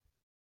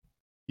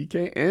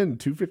EKN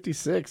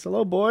 256.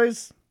 Hello,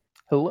 boys.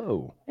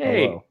 Hello.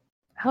 Hey, Hello.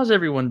 how's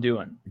everyone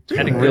doing?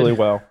 Had a Doing Really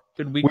well.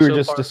 good week We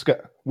were so just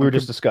far. we were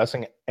just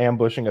discussing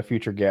ambushing a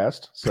future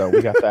guest, so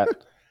we got that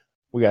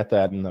we got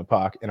that in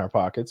our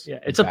pockets. Yeah,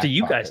 it's up to Back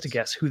you guys to pockets.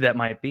 guess who that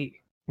might be.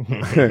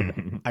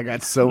 I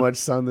got so much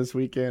sun this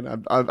weekend.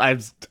 I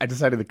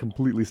decided to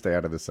completely stay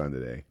out of the sun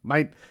today.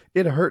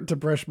 It hurt to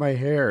brush my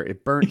hair.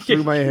 It burnt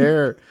through my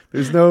hair.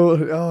 It's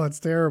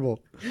terrible.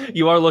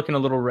 You are looking a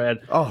little red,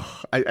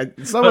 Oh, but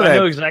I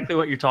know exactly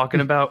what you're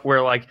talking about.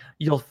 Where like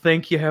you'll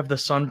think you have the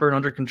sunburn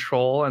under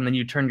control, and then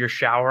you turn your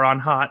shower on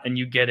hot, and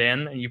you get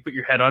in, and you put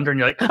your head under, and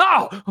you're like,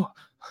 oh,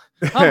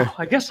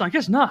 I guess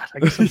not. I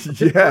guess it's a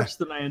bit worse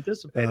than I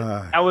anticipated.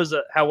 How was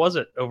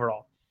it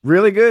overall?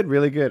 Really good,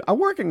 really good. I'm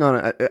working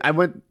on it. I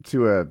went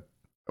to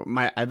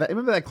I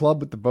remember that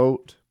club with the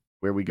boat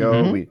where we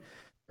go. Mhm.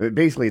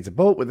 Basically, it's a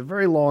boat with a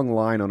very long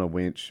line on a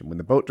winch. When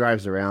the boat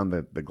drives around,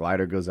 the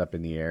glider goes up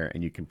in the air,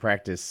 and you can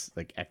practice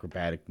like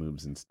acrobatic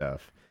moves and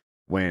stuff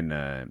when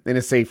in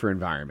a safer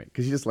environment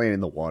because you just land in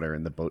the water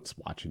and the boat's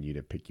watching you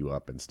to pick you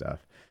up and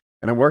stuff.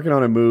 And I'm working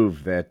on a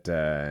move that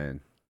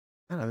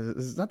I don't know,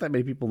 there's not that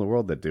many people in the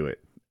world that do it,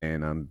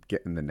 and I'm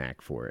getting the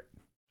knack for it.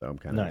 So I'm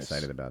kind of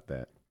excited about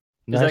that.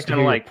 Is Nice that to kinda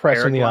hear you like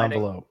pressing the paragliding?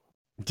 envelope?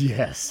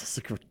 Yes,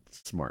 it's a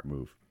smart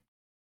move.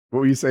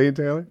 What were you saying,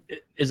 Taylor?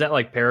 Is that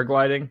like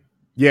paragliding?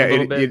 Yeah, A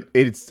little bit?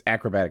 it's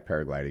acrobatic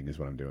paragliding is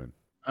what I'm doing.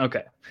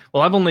 Okay.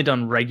 Well, I've only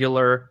done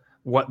regular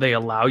what they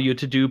allow you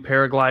to do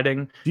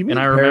paragliding. Do you mean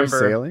And I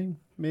remember parasailing,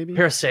 maybe?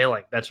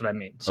 parasailing. That's what I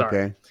mean. Sorry.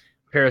 Okay.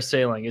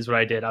 Parasailing is what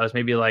I did. I was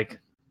maybe like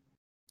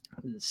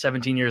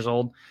 17 years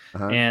old,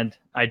 Uh-huh. and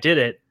I did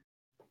it.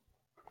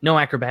 No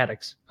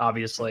acrobatics,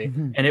 obviously.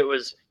 And it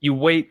was, you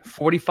wait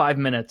 45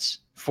 minutes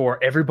for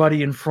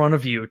everybody in front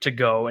of you to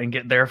go and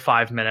get their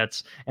 5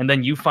 minutes, and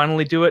then you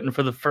finally do it. And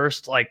for the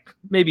first like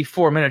maybe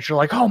 4 minutes, you're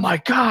like, oh my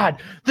God,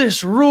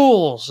 this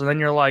rules. And then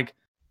you're like,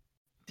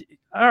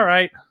 all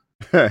right,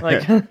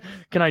 like,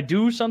 can I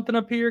do something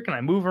up here? Can I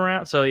move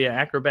around? So yeah,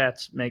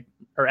 acrobatics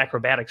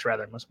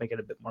must make it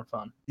a bit more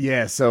fun.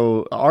 Yeah,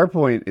 so our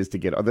point is to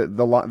get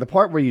the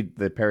part where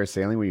the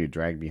parasailing where you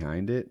drag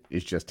behind it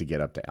is just to get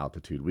up to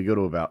altitude. We go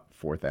to about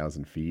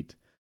 4,000 feet,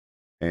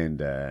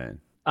 and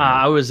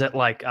I was at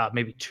like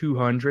maybe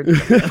 200.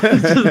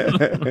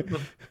 I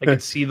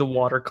could see the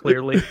water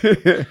clearly.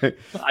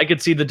 I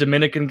could see the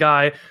Dominican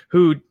guy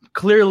who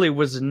clearly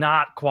was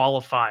not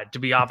qualified to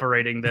be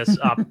operating this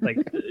up. Like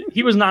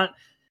he was not.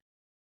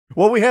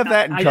 Well, we have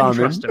that in I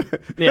common. Didn't trust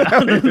him.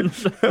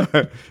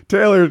 Yeah.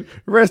 Taylor,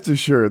 rest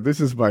assured, this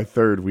is my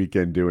third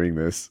weekend doing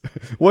this.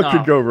 What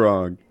could go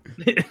wrong?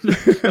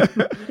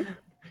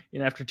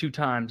 And after 2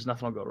 times,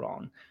 nothing will go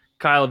wrong.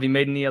 Kyle, have you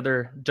made any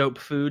other dope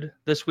food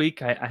this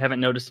week? I haven't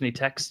noticed any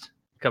text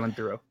coming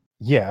through.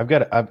 Yeah,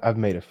 I've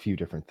made a few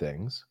different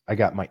things. I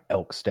got my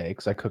elk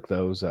steaks. I cooked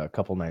those a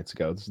couple nights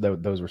ago.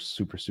 Those were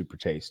super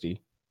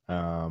tasty.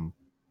 Got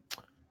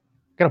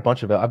a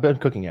bunch of elk. I've been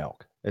cooking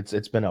elk.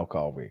 It's been elk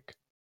all week.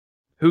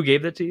 Who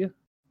gave that to you?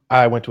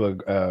 I went to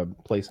a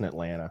place in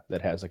Atlanta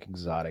that has like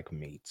exotic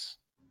meats.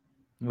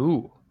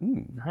 Ooh,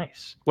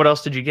 nice. What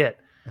else did you get?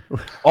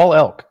 All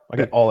elk. I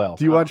got all elk.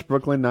 Do you watch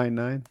Brooklyn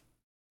Nine-Nine?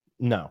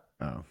 No.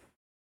 Oh.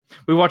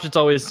 We watch It's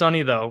Always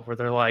Sunny though, where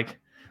they're like,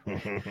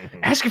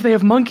 ask if they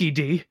have monkey,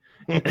 D.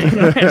 Ask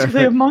if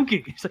they have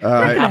monkey. He's like,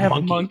 I have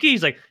a monkey.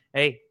 He's like,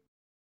 hey,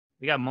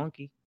 we got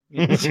monkey.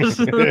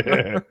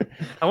 I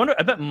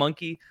bet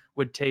monkey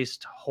would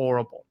taste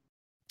horrible.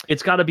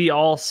 It's got to be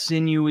all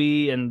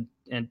sinewy and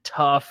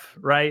tough,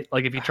 right?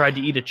 Like if you tried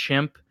to eat a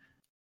chimp.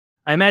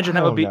 I imagine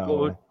that would be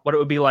what it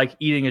would be like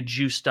eating a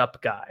juiced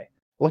up guy.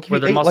 Like where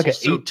their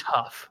muscles so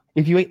tough.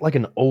 If you ate like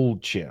an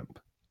old chimp,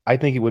 I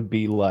think it would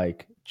be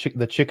like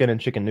the chicken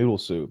and chicken noodle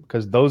soup,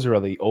 because those are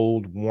the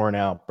old worn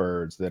out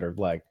birds that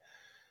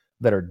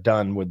are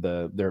done with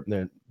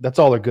that's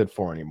all they're good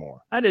for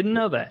anymore. I didn't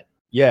know that.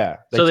 Yeah.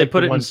 So they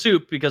put it in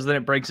soup because then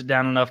it breaks it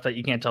down enough that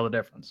you can't tell the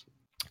difference.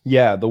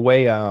 Yeah, the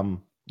way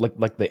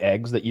like the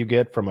eggs that you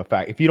get from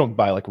if you don't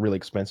buy like really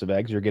expensive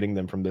eggs, you're getting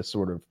them from this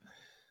sort of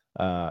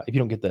if you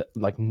don't get the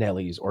like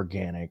Nellie's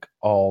organic,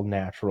 all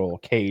natural,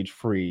 cage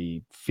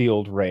free,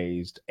 field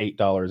raised,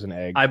 $8 an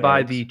egg. I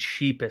buy the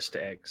cheapest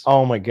eggs.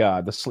 Oh my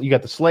God. You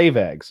got the slave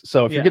eggs.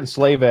 So if you're getting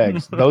slave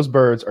eggs, those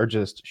birds are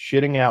just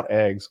shitting out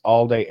eggs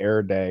all day,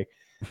 every day,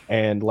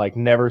 and like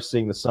never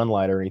seeing the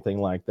sunlight or anything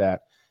like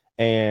that.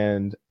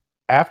 And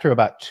after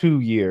about 2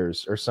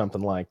 years or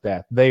something like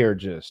that, they are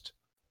just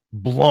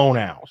blown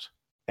out.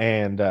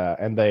 And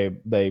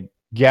they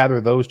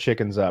gather those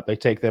chickens up. They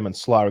take them and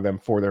slaughter them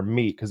for their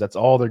meat because that's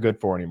all they're good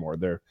for anymore.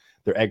 Their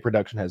egg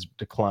production has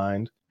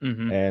declined,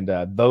 and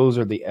those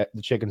are the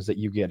chickens that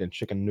you get in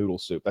chicken noodle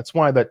soup. That's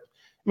why that.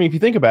 I mean, if you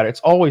think about it, it's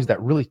always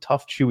that really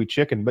tough, chewy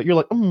chicken, but you're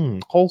like,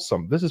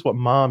 wholesome. This is what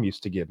Mom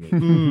used to give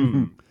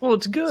me. Well,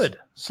 it's good.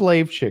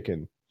 Slave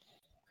chicken.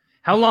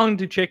 How long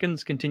do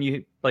chickens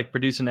continue like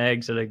producing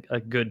eggs at a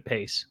good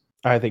pace?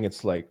 I think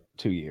it's like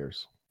 2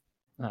 years.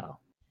 Oh.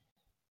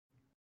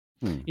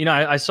 You know,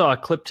 I saw a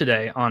clip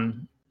today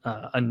on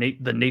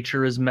the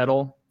Nature is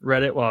Metal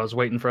Reddit while I was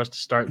waiting for us to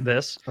start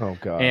this. Oh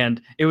god.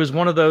 And it was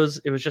one of those,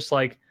 it was just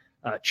like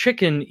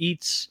chicken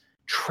eats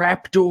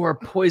trapdoor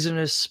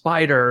poisonous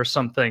spider or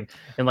something.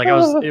 And like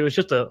it was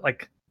just a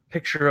like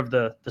picture of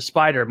the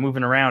spider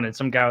moving around and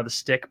some guy with a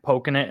stick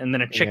poking it, and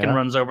then a chicken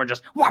runs over and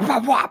just whop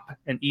whop whop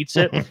and eats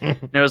it. And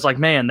it was like,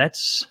 man,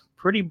 that's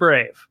pretty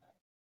brave.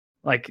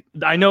 Like,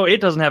 I know it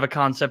doesn't have a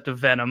concept of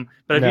venom,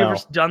 but have you ever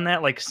done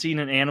that? Like, seen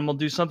an animal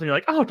do something, you're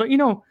like, oh, don't you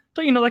know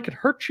that could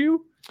hurt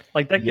you?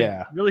 Like, that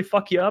could really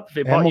fuck you up. If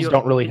it Animals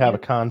don't really have a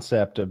idiot.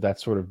 concept of that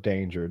sort of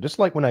danger. Just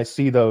like when I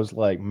see those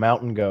like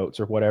mountain goats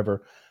or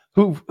whatever,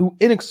 who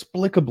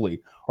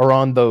inexplicably are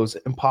on those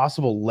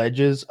impossible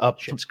ledges up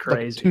Shit's like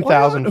crazy.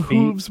 2,000 feet.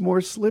 Hooves more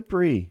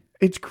slippery.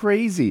 It's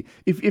crazy.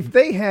 If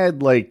they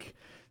had like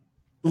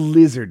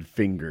lizard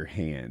finger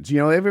hands, you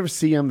know, ever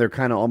see them? They're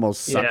kind of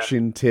almost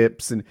suction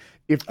tips, and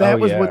if that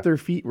was what their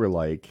feet were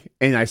like,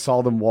 and I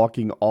saw them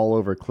walking all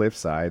over cliff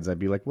sides, I'd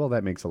be like, well,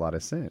 that makes a lot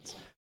of sense.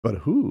 But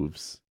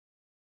hooves,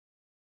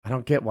 I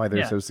don't get why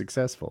they're so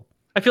successful.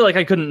 I feel like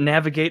I couldn't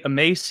navigate a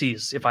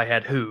Macy's if I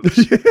had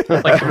hooves.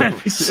 Like,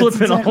 I'd be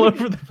slipping all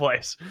over the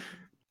place.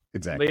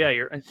 Exactly. But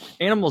yeah,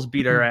 animals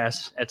beat our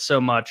ass at so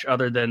much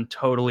other than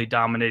totally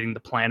dominating the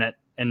planet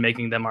and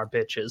making them our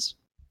bitches.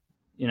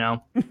 You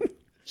know?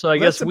 So I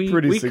guess we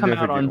come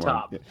out on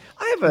top. Yeah.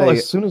 I have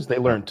as soon as they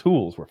learn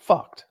tools, we're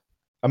fucked.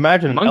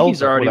 Imagine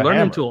monkeys are already learning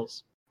hammer.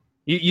 tools.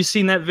 You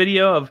seen that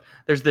video of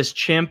there's this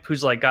chimp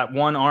who's like got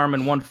one arm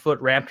and one foot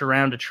wrapped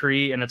around a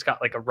tree, and it's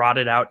got like a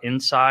rotted out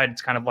inside.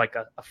 It's kind of like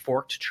a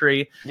forked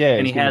tree. Yeah,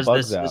 and he has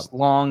this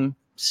long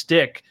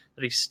stick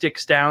that he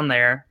sticks down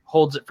there,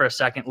 holds it for a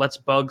second, lets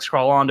bugs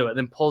crawl onto it,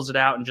 then pulls it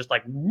out and just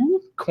like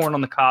whoop, corn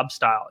on the cob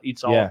style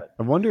eats all of it.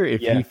 I wonder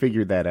if he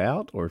figured that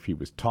out or if he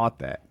was taught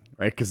that,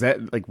 right? Because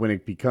that, like, when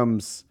it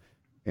becomes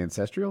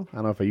ancestral, I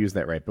don't know if I use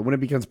that right, but when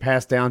it becomes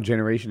passed down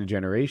generation to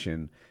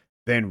generation,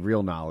 then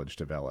real knowledge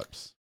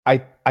develops.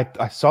 I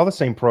saw the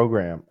same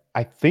program.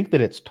 I think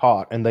that it's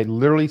taught, and they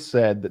literally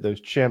said that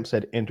those chimps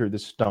had entered the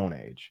Stone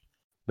Age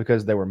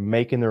because they were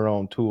making their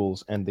own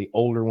tools, and the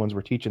older ones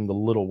were teaching the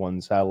little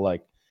ones how to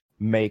like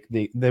make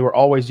they were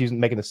always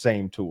making the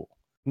same tool.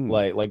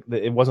 Like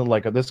it wasn't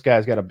like this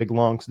guy's got a big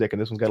long stick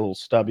and this one's got a little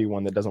stubby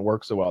one that doesn't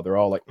work so well. They're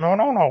all like,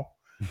 no,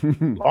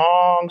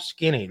 long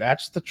skinny.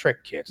 That's the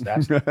trick, kids.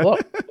 That's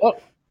look.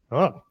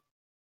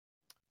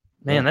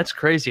 Man, that's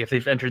crazy if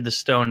they've entered the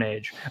Stone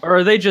Age. Or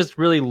are they just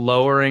really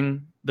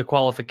lowering the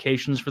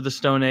qualifications for the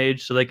Stone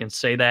Age so they can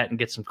say that and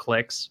get some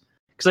clicks?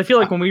 Because I feel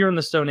like when we were in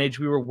the Stone Age,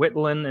 we were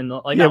whittling and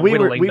like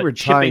we were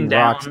tying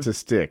rocks to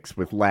sticks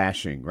with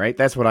lashing, right?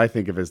 That's what I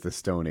think of as the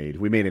Stone Age.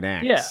 We made an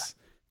axe. Yeah.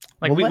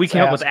 Like we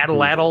came up with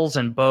atlatls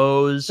and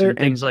bows and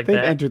things like that.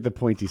 They've entered the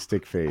pointy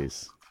stick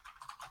phase.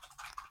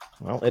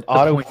 Well, it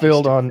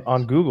auto-filled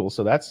on Google,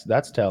 so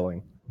that's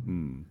telling.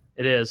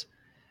 It is.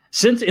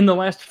 Since in the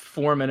last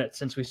 4 minutes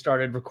since we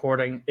started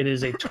recording, it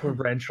is a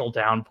torrential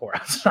downpour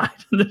outside.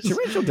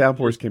 Torrential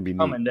downpours can be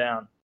coming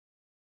down.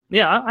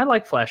 Yeah, I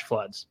like flash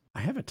floods. I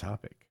have a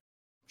topic.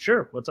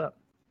 Sure, what's up?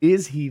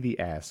 Is he the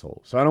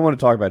asshole? So I don't want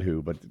to talk about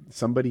who, but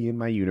somebody in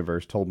my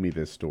universe told me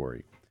this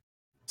story.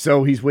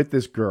 So he's with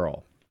this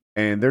girl,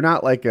 and they're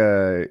not like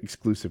a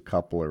exclusive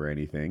couple or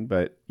anything,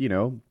 but, you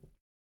know,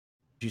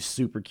 she's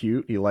super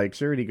cute. He likes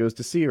her, and he goes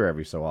to see her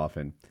every so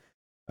often.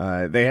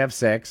 They have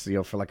sex, you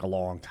know, for like a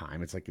long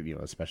time. It's like, you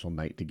know, a special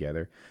night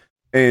together.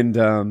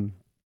 And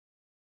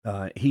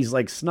he's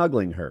like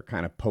snuggling her,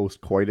 kind of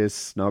post-coitus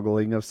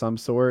snuggling of some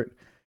sort.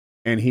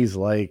 And he's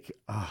like,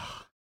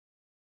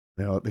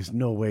 no, there's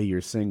no way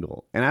you're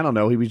single. And I don't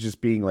know, he was just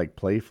being like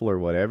playful or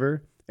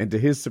whatever. And to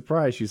his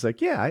surprise, she's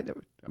like, yeah, I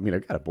mean,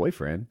 I've got a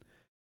boyfriend.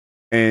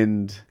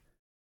 And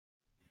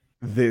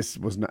this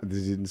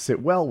didn't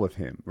sit well with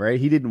him, right?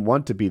 He didn't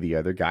want to be the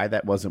other guy.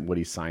 That wasn't what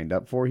he signed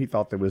up for. He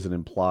thought there was an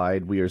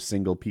implied, we are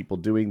single people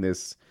doing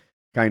this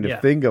kind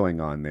of thing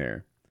going on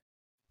there.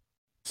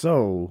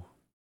 So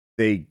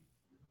they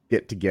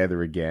get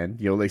together again,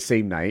 you know, like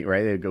same night,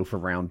 right? They go for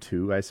round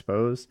 2, I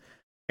suppose.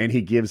 And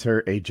he gives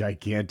her a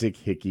gigantic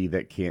hickey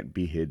that can't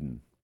be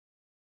hidden.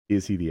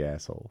 Is he the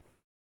asshole?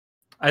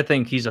 I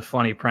think he's a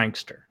funny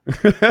prankster.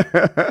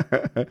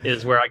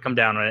 Is where I come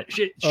down on it.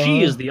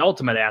 She is the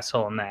ultimate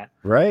asshole in that.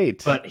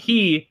 Right. But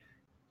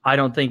I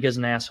don't think is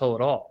an asshole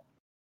at all.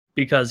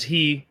 Because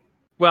a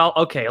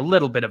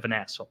little bit of an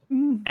asshole.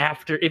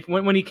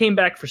 When he came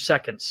back for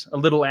seconds, a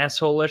little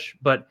asshole-ish,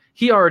 but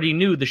he already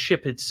knew the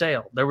ship had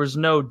sailed. There was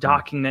no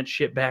docking that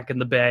ship back in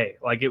the bay.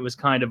 Like, it was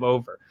kind of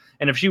over.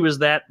 And if she was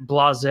that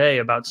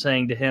blasé about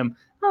saying to him,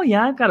 oh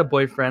yeah, I've got a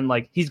boyfriend,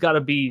 like, he's got to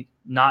be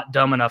not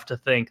dumb enough to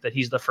think that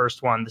he's the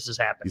first one this has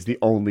happened. He's the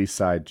only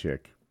side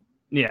chick.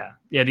 Yeah,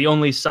 the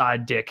only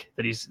side dick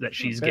that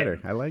she's getting.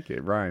 I like it.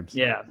 It rhymes.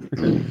 Yeah.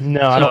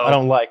 No, I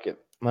don't like it.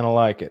 I don't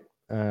like it.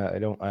 I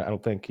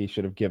don't think he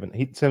should have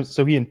given.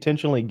 So he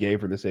intentionally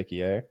gave her this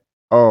hickey, eh?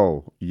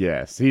 Oh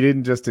yes, he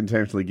didn't just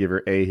intentionally give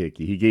her a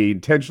hickey. He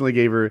intentionally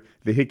gave her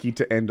the hickey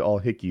to end all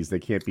hickeys. They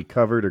can't be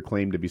covered or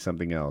claimed to be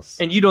something else.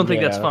 And you don't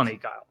think that's funny,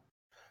 Kyle?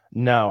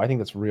 No, I think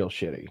that's real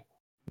shitty.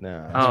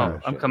 No, Oh,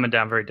 I'm coming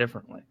down very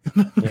differently.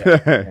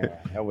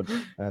 that would.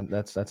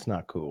 That's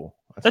not cool.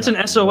 That's an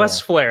not cool at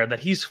SOS all. flare that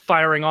he's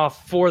firing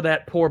off for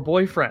that poor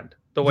boyfriend.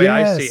 The way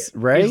I see it,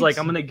 right? he's like,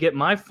 I'm going to get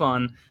my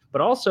fun, but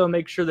also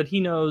make sure that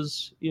he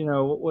knows,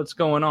 what's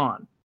going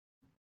on.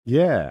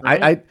 Yeah,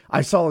 Right?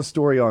 I saw a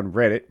story on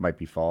Reddit, might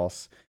be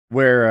false,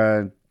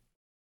 where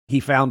he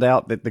found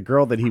out that the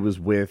girl that he was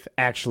with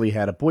actually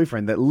had a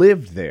boyfriend that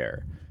lived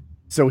there.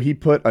 So he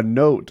put a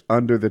note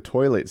under the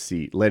toilet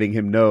seat letting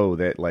him know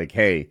that, like,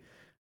 hey,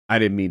 I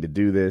didn't mean to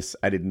do this.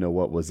 I didn't know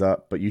what was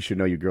up, but you should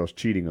know your girl's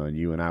cheating on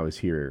you, and I was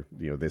here,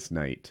 this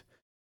night.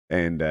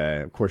 And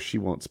of course, she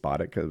won't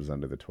spot it because it was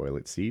under the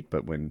toilet seat.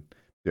 But when,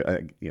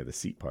 the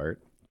seat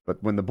part.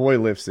 But when the boy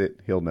lifts it,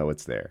 he'll know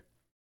it's there.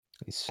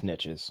 He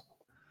snitches.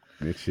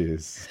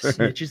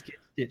 Snitches get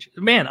stitches.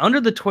 Man, under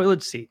the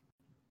toilet seat.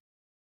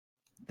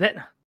 That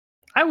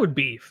I would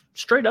be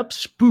straight up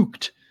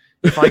spooked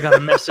if I got a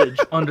message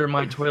under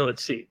my toilet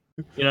seat.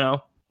 I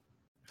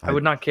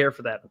would not care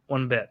for that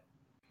one bit.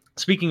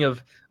 Speaking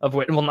of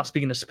not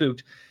speaking of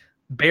spooked,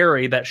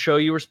 Barry, that show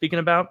you were speaking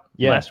about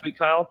last week,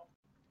 Kyle.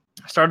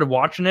 I started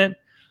watching it.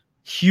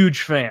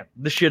 Huge fan.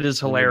 This shit is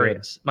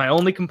hilarious. My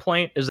only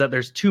complaint is that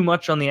there's too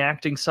much on the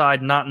acting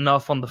side, not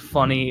enough on the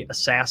funny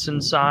assassin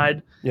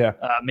side. Yeah.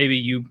 Maybe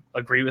you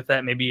agree with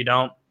that. Maybe you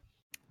don't.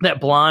 That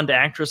blonde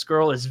actress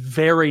girl is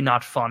very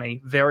not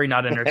funny, very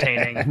not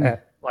entertaining.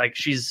 Like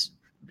she's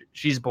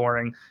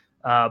boring.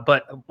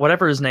 But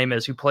whatever his name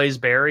is, who plays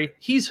Barry,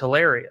 he's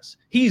hilarious.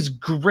 He's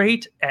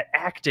great at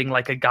acting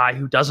like a guy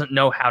who doesn't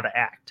know how to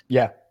act.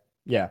 Yeah.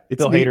 It's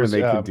Bill neat Hader's,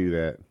 when they can do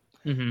that.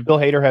 Mm-hmm. Bill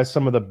Hader has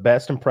some of the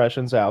best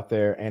impressions out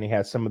there, and he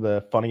has some of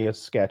the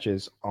funniest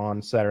sketches on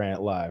Saturday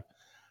Night Live.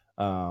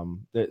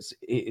 It's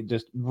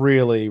just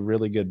really,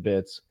 really good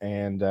bits,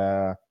 and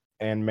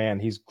man,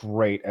 he's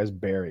great as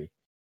Barry.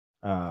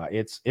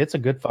 It's a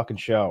good fucking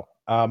show.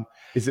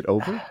 Is it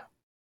over,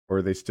 or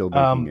are they still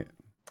making it?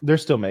 They're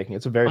still making it.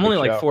 It's a very. I'm only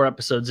good like show. 4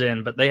 episodes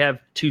in, but they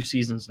have 2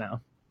 seasons now.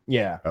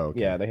 Yeah,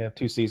 okay. Yeah, they have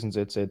 2 seasons.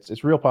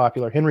 It's real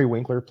popular. Henry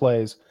Winkler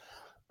plays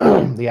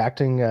the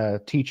acting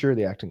teacher,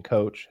 the acting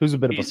coach, who's a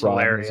bit of a fraud.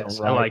 Hilarious.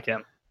 Right. I like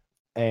him.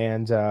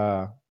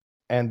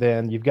 And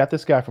then you've got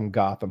this guy from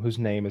Gotham whose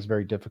name is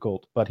very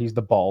difficult, but he's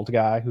the bald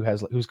guy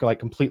who's like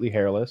completely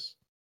hairless.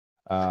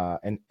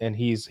 And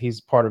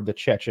he's part of the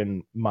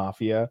Chechen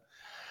mafia.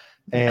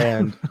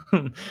 And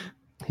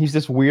he's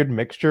this weird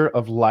mixture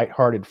of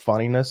lighthearted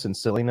funniness and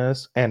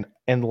silliness and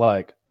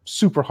like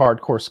super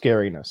hardcore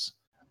scariness.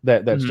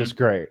 That's just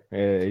great.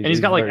 And he's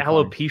got like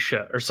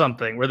alopecia or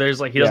something where there's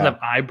like he doesn't have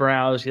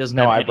eyebrows, he doesn't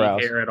have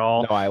any hair at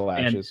all. No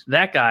eyelashes. And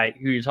that guy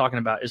who you're talking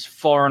about is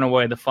far and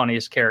away the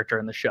funniest character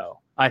in the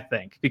show, I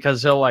think,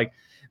 because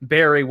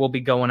Barry will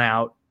be going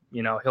out,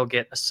 he'll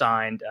get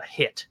assigned a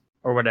hit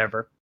or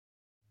whatever.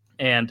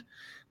 And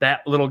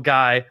that little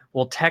guy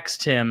will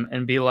text him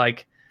and be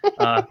like,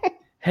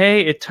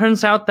 hey, it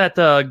turns out that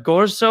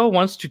Gorzo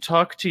wants to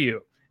talk to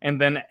you. And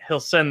then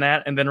he'll send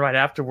that, and then right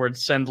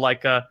afterwards send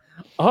like a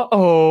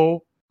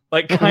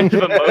like kind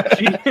of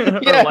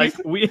emoji. Yeah, or like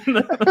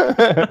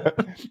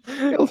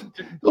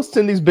he'll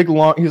send these big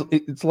long.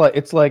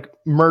 It's like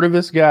murder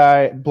this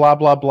guy, blah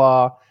blah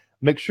blah.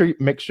 Make sure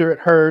it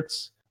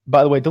hurts.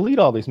 By the way, delete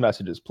all these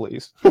messages,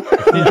 please.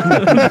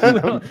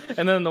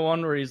 And then the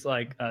one where he's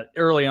like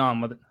early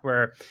on,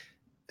 where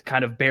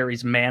kind of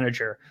Barry's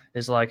manager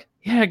is like,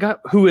 yeah,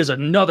 who is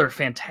another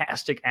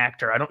fantastic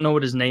actor. I don't know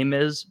what his name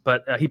is,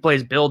 but he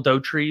plays Bill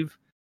Dauterive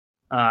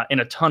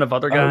in a ton of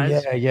other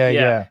guys.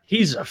 Yeah.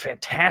 He's a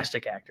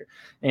fantastic actor.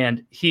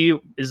 And he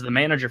is the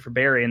manager for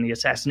Barry in the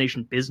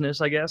assassination business,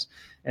 I guess.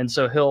 And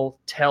so he'll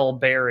tell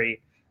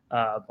Barry,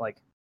 like,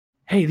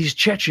 hey, these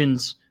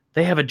Chechens,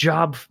 they have a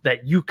job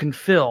that you can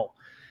fill.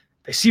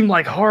 They seem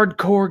like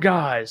hardcore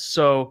guys.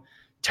 So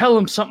tell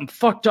them something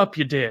fucked up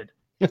you did.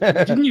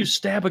 Didn't you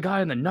stab a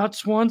guy in the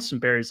nuts once?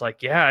 And Barry's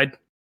like, yeah, I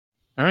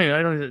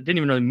didn't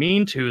even really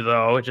mean to,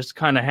 though. It just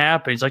kind of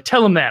happened. He's like,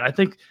 tell him that. I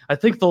think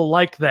they'll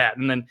like that.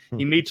 And then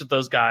he meets with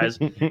those guys,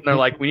 and they're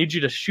like, we need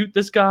you to shoot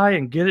this guy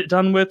and get it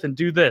done with and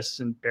do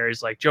this. And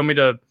Barry's like, do you want me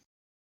to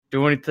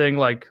do anything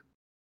like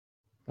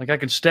I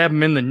can stab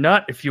him in the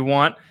nut if you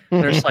want?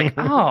 And they're just like,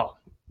 oh,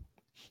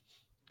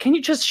 can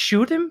you just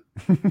shoot him?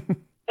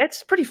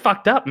 It's pretty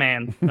fucked up,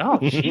 man. Oh,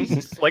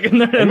 Jesus. Like, and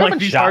like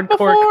these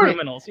hardcore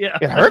criminals. Yeah.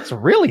 It hurts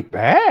really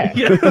bad.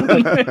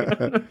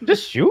 Yeah.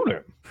 Just shoot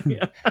him.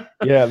 Yeah.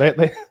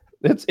 Yeah.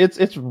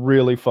 It's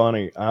really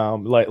funny.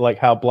 Like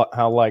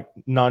how like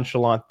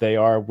nonchalant they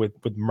are with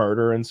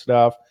murder and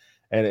stuff.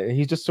 And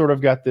he's just sort of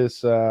got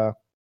this,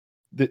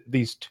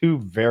 these 2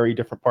 very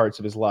different parts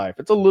of his life.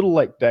 It's a little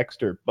like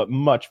Dexter, but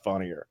much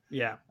funnier.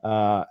 Yeah.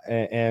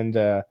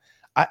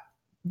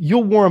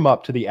 You'll warm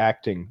up to the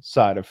acting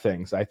side of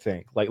things, I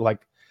think.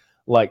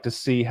 Like to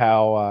see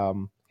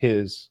how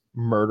his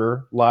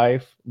murder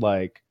life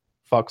like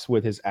fucks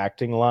with his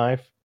acting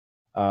life.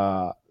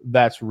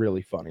 That's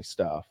really funny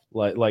stuff.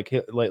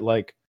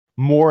 Like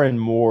more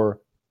and more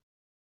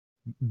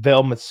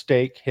they'll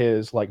mistake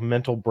his like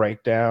mental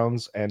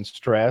breakdowns and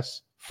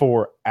stress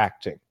for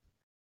acting.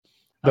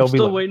 I'm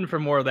still waiting for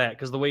more of that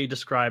because the way you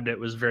described it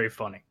was very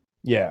funny.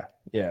 Yeah,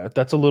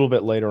 that's a little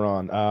bit later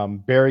on.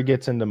 Barry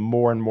gets into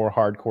more and more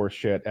hardcore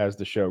shit as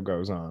the show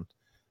goes on,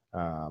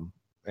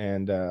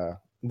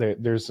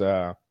 there's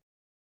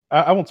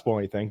I won't spoil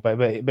anything, but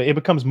it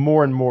becomes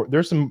more and more.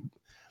 There's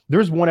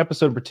one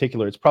episode in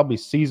particular. It's probably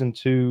season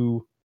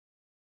 2,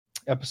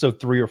 episode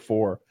 3 or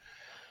 4,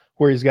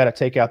 where he's got to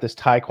take out this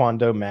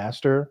Taekwondo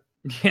master.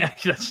 Yeah,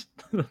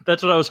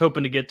 that's what I was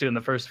hoping to get to in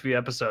the first few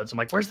episodes. I'm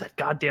like, where's that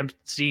goddamn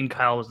scene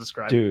Kyle was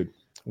describing? Dude,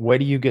 wait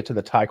till you get to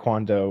the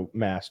Taekwondo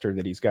master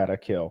that he's got to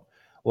kill.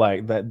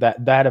 Like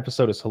that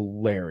episode is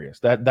hilarious.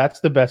 That's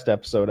the best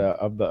episode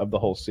of the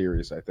whole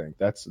series. I think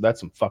that's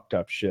some fucked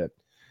up shit.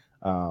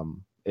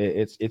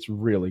 It's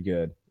really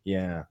good.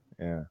 Yeah.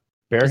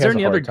 Bear is there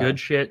any other good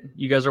shit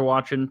you guys are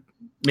watching?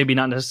 Maybe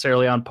not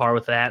necessarily on par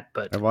with that,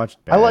 but I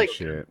watched bad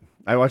shit.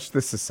 I watched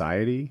The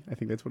Society. I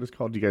think that's what it's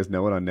called. Do you guys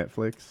know it on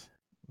Netflix?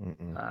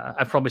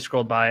 I've probably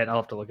scrolled by it. I'll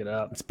have to look it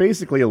up. It's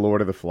basically a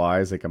Lord of the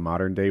Flies, like a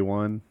modern day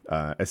one.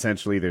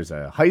 Essentially, there's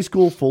a high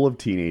school full of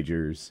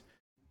teenagers,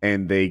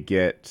 and they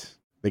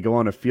go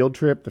on a field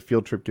trip. The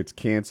field trip gets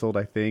canceled,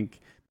 I think,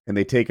 and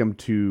they take them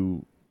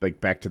to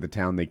back to the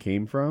town they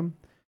came from.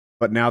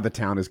 But now the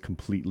town is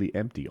completely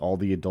empty. All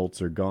the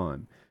adults are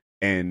gone,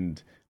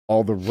 and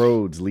all the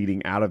roads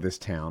leading out of this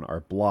town are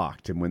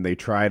blocked. And when they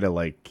try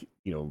to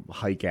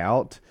hike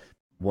out,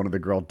 one of the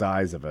girls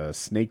dies of a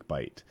snake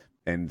bite.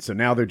 And so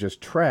now they're just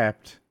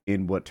trapped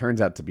in what turns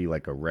out to be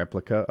like a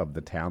replica of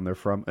the town they're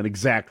from, an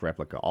exact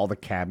replica. All the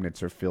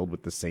cabinets are filled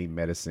with the same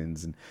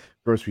medicines, and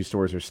grocery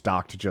stores are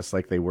stocked just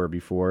like they were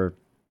before.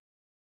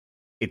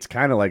 It's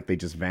kind of like they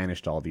just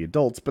vanished all the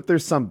adults, but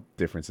there's some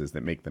differences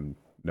that make them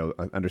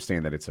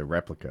understand that it's a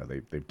replica.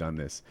 They've done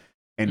this.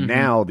 And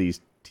now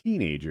these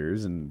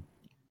teenagers and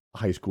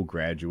high school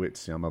graduates,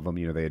 some of them,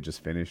 they had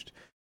just finished,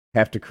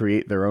 have to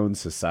create their own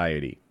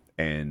society.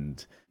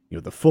 And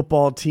the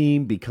football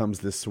team becomes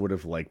this sort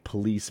of like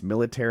police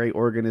military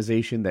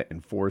organization that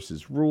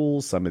enforces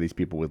rules. Some of these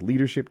people with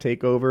leadership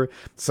take over.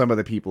 Some of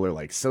the people are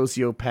like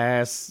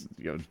sociopaths,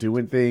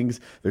 doing things.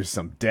 There's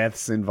some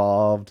deaths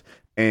involved.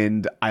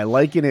 And I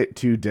liken it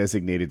to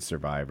Designated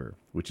Survivor,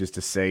 which is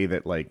to say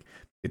that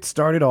it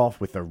started off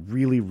with a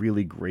really,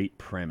 really great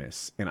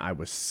premise, and I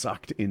was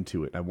sucked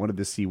into it. I wanted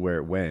to see where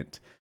it went.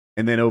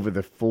 And then over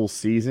the full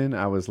season,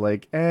 I was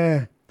like,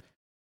 I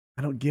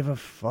don't give a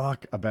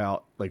fuck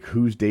about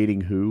who's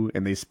dating who,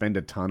 and they spend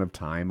a ton of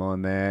time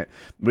on that.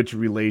 Which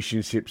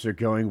relationships are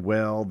going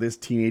well? This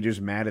teenager's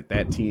mad at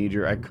that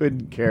teenager. I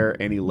couldn't care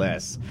any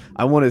less.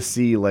 I want to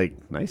see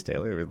nice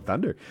Taylor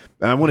Thunder.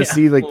 I want to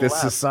see the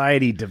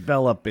society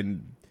develop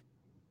and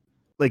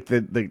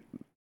the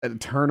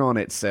turn on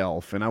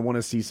itself, and I want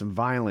to see some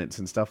violence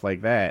and stuff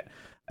like that.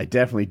 I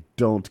definitely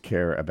don't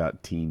care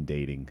about teen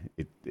dating.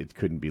 It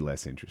couldn't be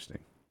less interesting.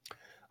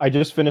 I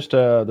just finished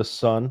The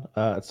Son.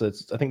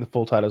 It's I think the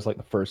full title is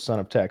The First Son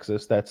of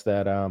Texas. That's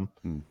that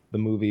the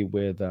movie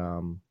with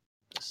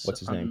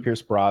what's his name,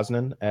 Pierce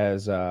Brosnan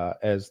as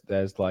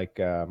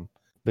the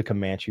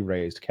Comanche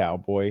raised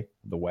cowboy,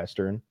 the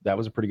Western. That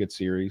was a pretty good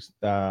series.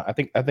 I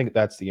think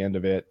that's the end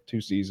of it.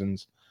 2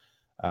 seasons.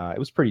 It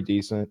was pretty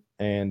decent,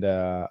 and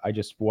I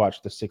just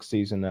watched the 6th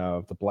season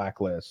of The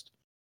Blacklist,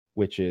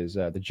 which is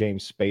the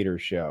James Spader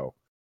show,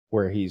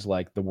 where he's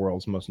the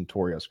world's most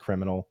notorious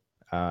criminal.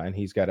 And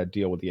he's got a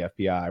deal with the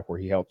FBI where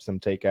he helps them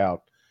take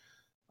out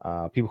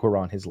people who are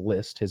on his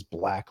list, his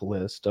black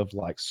list of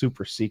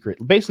super secret,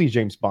 basically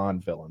James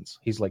Bond villains.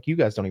 He's you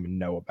guys don't even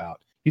know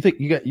about. You think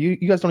you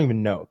guys don't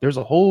even know. There's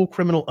a whole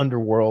criminal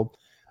underworld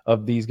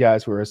of these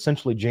guys who are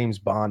essentially James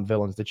Bond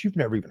villains that you've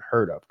never even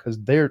heard of because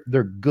they're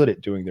good at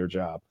doing their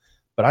job.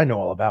 But I know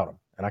all about them,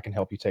 and I can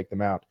help you take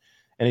them out.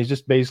 And he's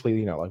just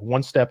basically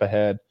one step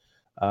ahead,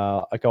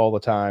 all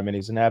the time. And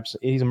he's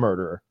a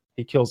murderer.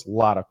 He kills a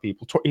lot of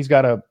people. He's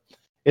got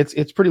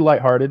it's pretty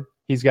lighthearted.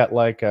 He's got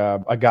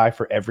a guy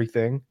for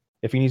everything.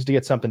 If he needs to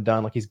get something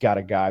done, he's got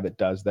a guy that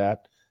does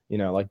that.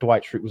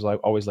 Dwight Schrute was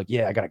always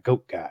yeah, I got a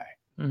goat guy.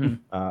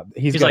 Mm-hmm.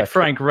 He's like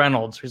Frank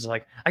Reynolds. He's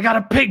like, I got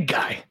a pig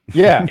guy.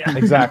 Yeah,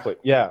 exactly.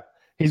 Yeah,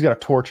 he's got a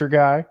torture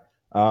guy.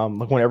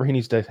 Whenever he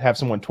needs to have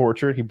someone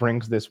tortured, he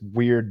brings this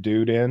weird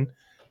dude in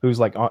who's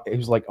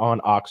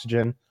on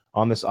oxygen,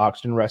 on this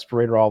oxygen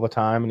respirator all the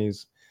time, and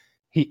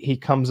he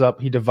comes up,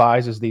 he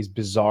devises these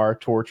bizarre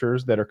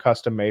tortures that are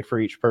custom made for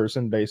each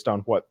person based on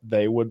what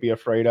they would be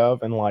afraid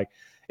of. And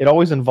it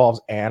always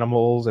involves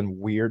animals and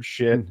weird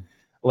shit.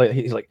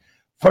 He's like,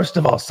 first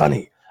of all,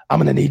 Sonny, I'm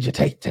going to need you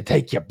to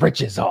take your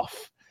britches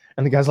off.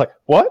 And the guy's like,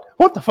 what?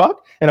 What the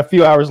fuck? And a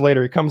few hours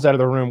later, he comes out of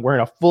the room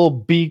wearing a full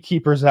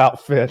beekeeper's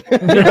outfit.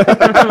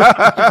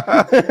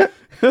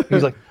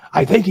 He's like,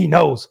 I think he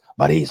knows,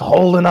 but he's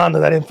holding on to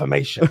that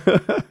information.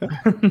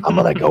 I'm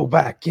going to go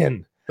back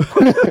in.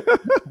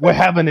 We're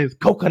having his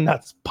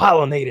coconuts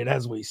pollinated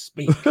as we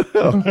speak.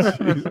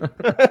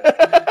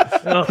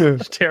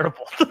 It's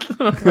terrible.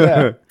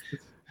 Yeah.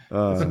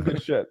 Some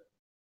good shit.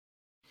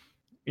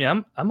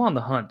 Yeah, I'm on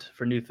the hunt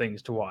for new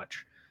things to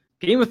watch.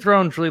 Game of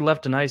Thrones really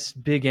left a nice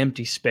big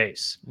empty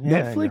space.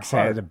 Netflix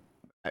had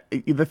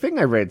The thing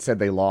I read said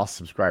they lost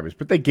subscribers,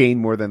 but they gained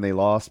more than they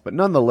lost. But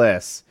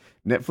nonetheless,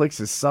 Netflix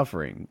is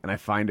suffering, and I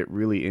find it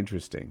really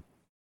interesting.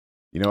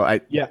 Yeah,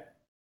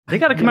 They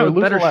got to come they're out with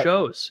losing better a lot-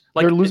 shows.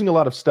 they're losing a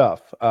lot of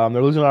stuff.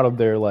 They're losing a lot of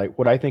their like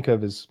what I think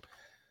of as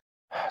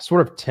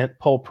sort of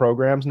tentpole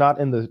programs, not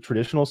in the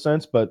traditional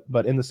sense, but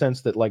in the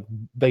sense that like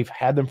they've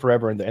had them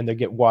forever and they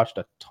get watched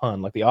a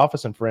ton. Like The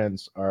Office and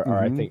Friends are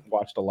I think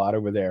watched a lot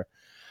over there.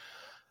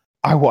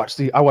 I watch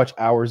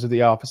hours of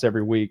The Office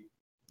every week,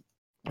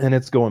 and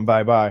it's going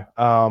bye.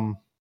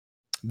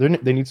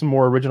 They need some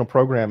more original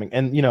programming,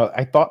 and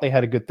I thought they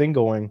had a good thing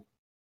going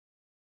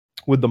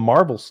with the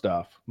Marvel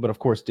stuff, but of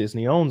course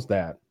Disney owns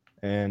that,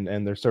 and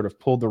they're sort of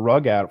pulled the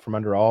rug out from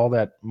under all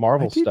that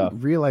Marvel I didn't stuff.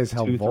 realize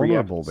how 2-3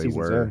 vulnerable they seasons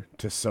were in.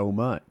 to so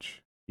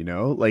much.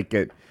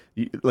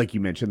 Like you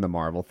mentioned the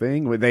Marvel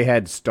thing, where they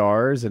had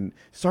Stars, and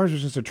Stars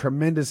was just a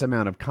tremendous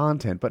amount of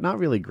content, but not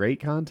really great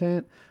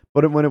content.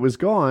 But when it was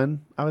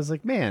gone, I was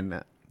like, man,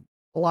 a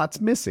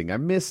lot's missing. I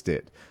missed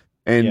it.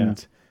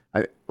 And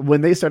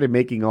when they started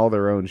making all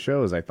their own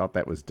shows, I thought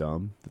that was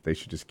dumb, that they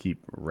should just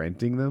keep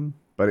renting them.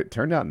 But it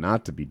turned out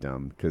not to be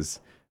dumb, because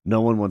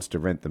no one wants to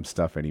rent them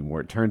stuff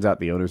anymore. It turns out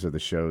the owners of the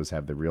shows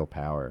have the real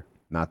power,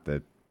 not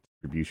the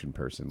distribution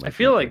person. I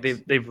feel like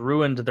Netflix. they've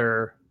ruined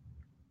their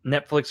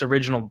Netflix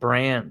original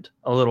brand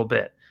a little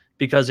bit,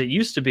 because it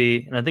used to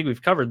be, and I think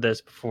we've covered this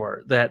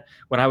before, that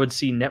when I would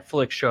see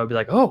Netflix show, I'd be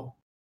like, oh,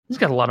 this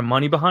got a lot of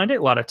money behind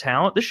it, a lot of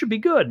talent. This should be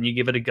good. And you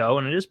give it a go,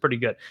 and it is pretty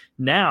good.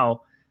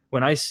 Now,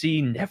 when I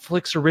see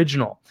Netflix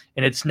original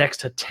and it's next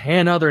to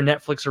 10 other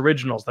Netflix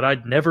originals that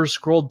I'd never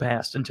scrolled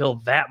past until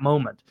that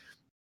moment,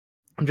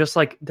 I'm just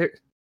like,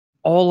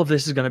 all of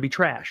this is going to be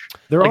trash.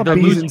 They're all they're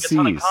B's losing and a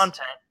ton of C's.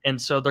 content,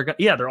 and so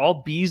they're all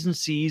B's and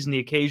C's, and the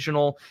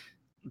occasional.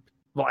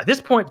 Well, at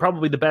this point,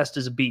 probably the best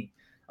is a B.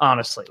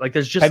 Honestly, like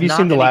there's just Have you not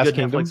seen The any Last good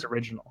Kingdom? Netflix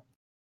original.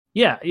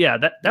 Yeah,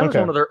 that was Okay.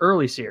 one of their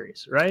early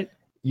series, right?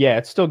 Yeah,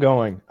 it's still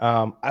going.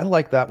 I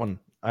like that one.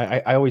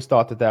 I always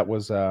thought that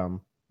was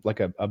like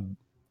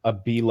a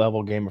B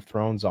level Game of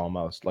Thrones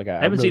almost. Like I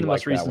haven't really seen the most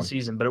liked that recent one.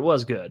 season, but it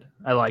was good.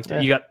 I liked it.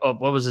 Yeah. You got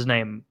what was his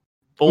name?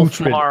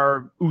 Uhtred.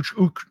 Volfmar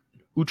Uhtred.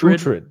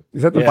 Uhtred.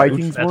 Is that the Yeah,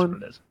 Vikings That's one?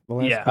 what it is. The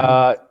last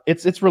Yeah. one?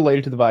 It's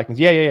related to the Vikings.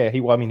 Yeah.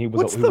 He was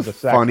What's he the was a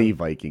Saxon. funny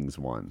Vikings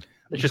one?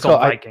 It's just So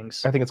called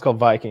Vikings. I think it's called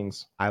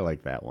Vikings. I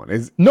like that one.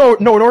 Is No,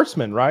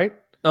 Norsemen, right?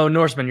 Oh,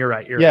 Norseman, you're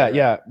right.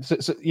 Yeah. So,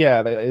 it's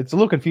a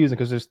little confusing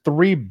because there's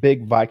 3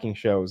 big Viking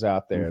shows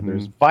out there. Mhm.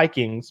 There's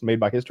Vikings, made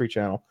by History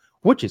Channel,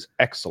 which is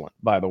excellent,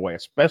 by the way,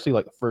 especially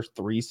like the first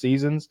 3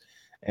 seasons,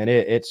 and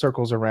it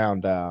circles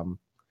around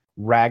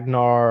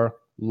Ragnar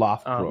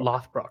Lothbrok.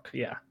 Lothbrok.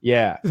 Yeah.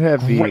 Yeah, does it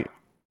have the Great.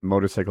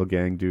 motorcycle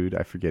gang dude?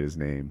 I forget his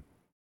name.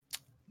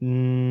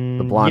 The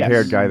The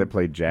blonde-haired guy that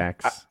played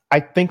Jax. I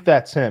think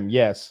that's him.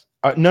 Yes.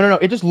 No.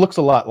 It just looks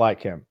a lot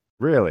like him.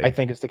 Really? I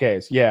think it's the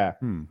case. Yeah.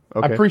 Okay.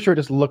 I'm pretty sure it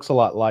just looks a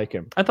lot like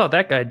him. I thought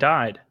that guy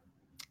died.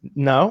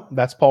 No,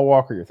 that's Paul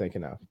Walker you're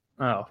thinking of.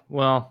 Oh,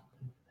 well,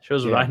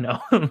 shows what Yeah. I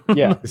know.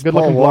 Yeah. Is Good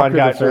Paul looking Walker blonde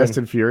guy. the Fast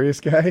and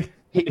Furious guy?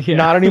 Yeah.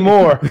 Not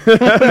anymore.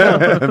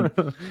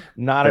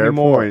 Not Fair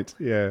anymore. point.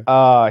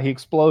 Yeah. He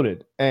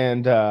exploded.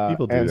 And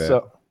People do and that.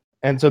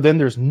 so then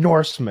there's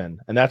Norsemen,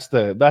 and that's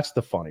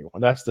the funny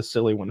one. That's the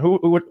silly one.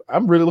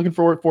 I'm really looking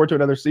forward to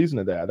another season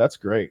of that. That's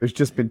great. There's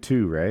just been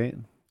 2, right?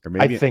 Or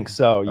I think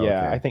so. Yeah,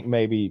 Okay. I think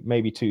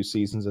maybe 2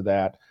 seasons of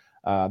that.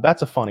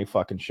 That's a funny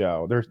fucking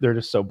show. They're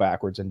just so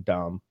backwards and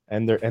dumb,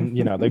 and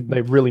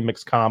they really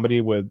mix comedy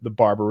with the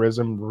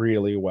barbarism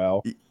really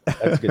well.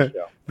 That's a good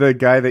show. The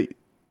guy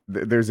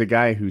there's a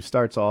guy who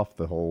starts off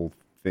the whole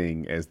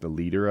thing as the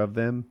leader of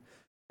them,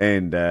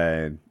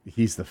 and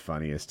he's the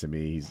funniest to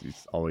me.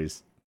 He's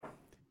always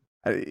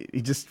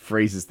he just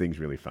phrases things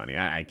really funny.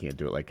 I can't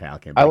do it like Kyle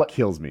can, but it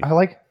kills me.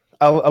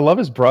 I love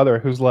his brother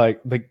who's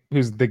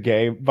the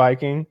gay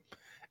Viking,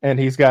 and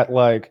he's got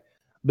like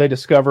they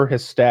discover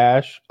his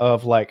stash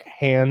of like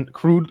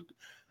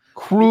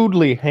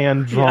crudely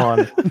hand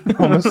drawn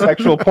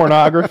homosexual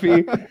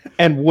pornography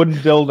and wooden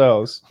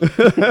dildos.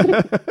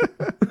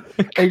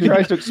 And he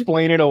tries to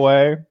explain it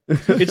away.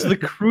 It's the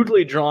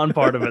crudely drawn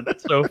part of it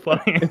that's so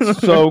funny. It's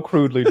so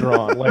crudely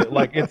drawn,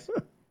 like it's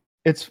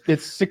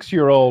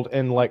 6-year-old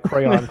in like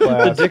crayon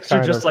class. The dicks are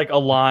kind just of. like a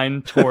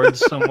line towards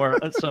somewhere,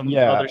 some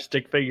Yeah. other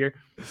stick figure.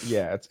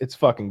 Yeah, it's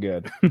fucking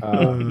good.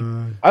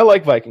 I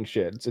like Viking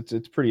shit.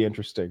 It's pretty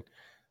interesting.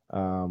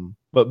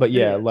 But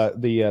yeah,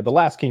 the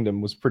Last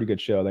Kingdom was a pretty good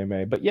show they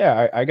made. But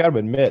yeah, I got to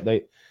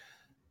admit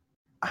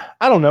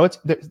I don't know.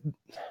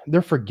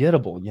 They're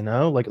forgettable, you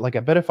know. Like I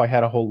bet if I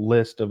had a whole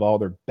list of all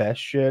their best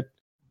shit,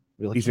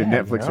 be like, These are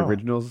yeah, Netflix no.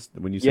 originals.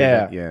 When you say Yeah.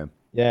 that, yeah.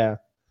 Yeah.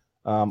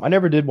 I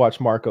never did watch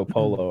Marco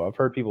Polo. I've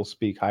heard people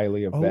speak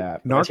highly of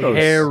that. It's Narcos.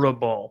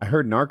 terrible. I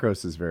heard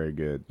Narcos is very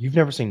good. You've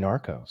never seen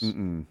Narcos?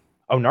 Mm-mm.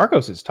 Oh,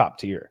 Narcos is top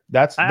tier.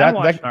 I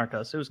watched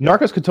Narcos. It was good.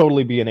 Narcos could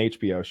totally be an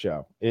HBO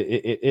show.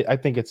 I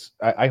think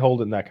I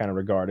hold it in that kind of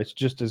regard. It's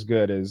just as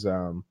good as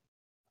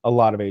a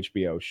lot of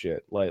HBO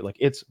shit. Like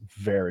it's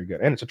very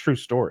good, and it's a true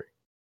story.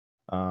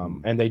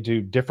 And they do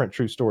different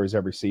true stories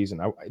every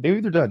season. They've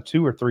either done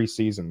 2 or 3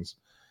 seasons.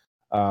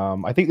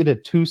 I think they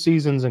did 2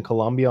 seasons in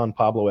Colombia on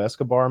Pablo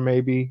Escobar,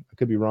 maybe. I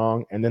could be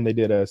wrong. And then they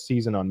did a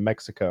season on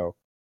Mexico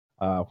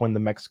when the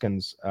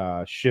Mexicans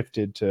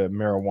shifted to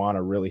marijuana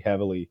really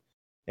heavily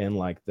in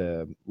like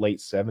the late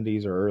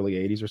 70s or early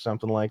 80s or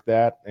something like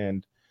that.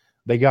 And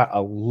they got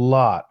a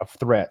lot of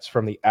threats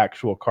from the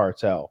actual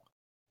cartel.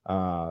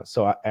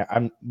 So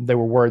they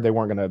were worried they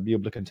weren't going to be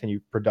able to continue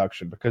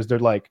production because they're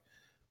like,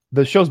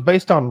 the show's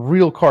based on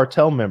real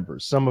cartel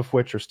members, some of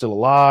which are still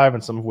alive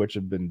and some of which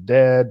have been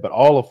dead, but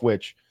all of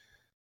which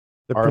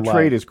They're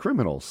portrayed as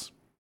criminals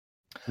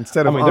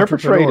instead of they're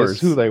portrayed entrepreneurs. as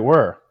who they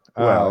were.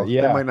 Well,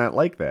 yeah, they might not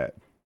like that.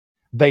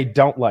 They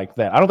don't like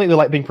that. I don't think they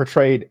like being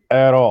portrayed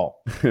at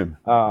all. You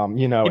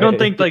don't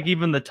think like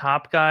even the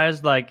top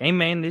guys like, hey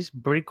man, this is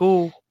pretty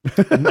cool.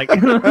 Like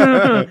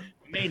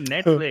made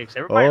Netflix.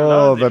 Everybody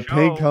loves the show.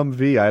 pink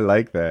Humvee. I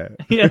like that.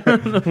 Yeah.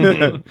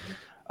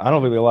 I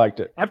don't think they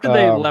liked it. After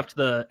they left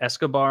the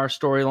Escobar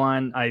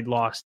storyline, I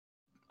lost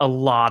a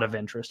lot of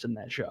interest in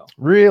that show.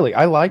 Really?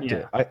 I liked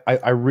it.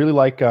 I really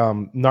like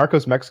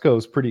Narcos Mexico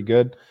is pretty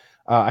good.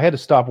 I had to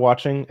stop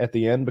watching at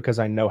the end because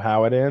I know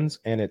how it ends,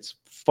 and it's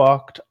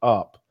fucked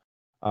up.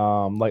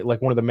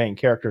 Like one of the main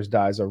characters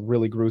dies a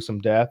really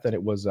gruesome death, and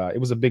it was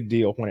a big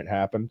deal when it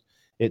happened.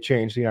 It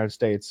changed the United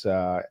States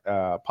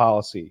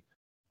policy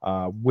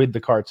with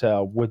the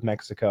cartel, with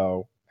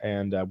Mexico,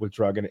 and with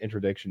drug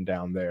interdiction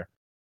down there.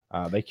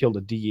 They killed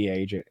a DEA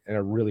agent in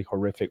a really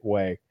horrific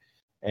way,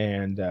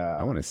 and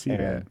I want to see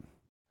that.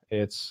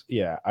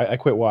 I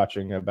quit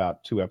watching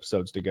about 2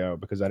 episodes to go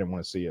because I didn't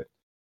want to see it.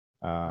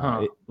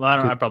 I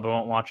probably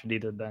won't watch it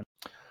either then.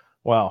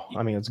 Well,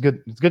 I mean, it's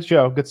good. It's a good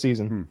show, good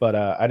season, but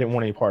I didn't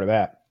want any part of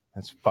that.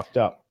 That's fucked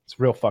up. It's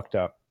real fucked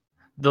up.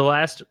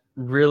 I think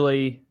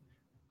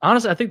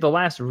the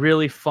last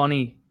really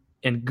funny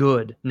and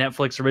good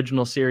Netflix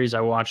original series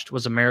I watched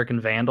was American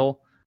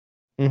Vandal.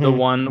 Mm-hmm. The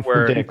one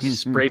where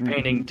he's spray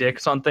painting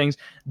dicks on things.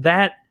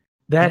 That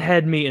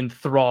had me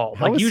enthralled.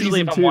 Like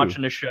usually if I'm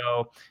watching a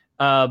show,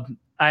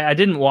 I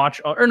didn't watch,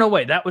 or no,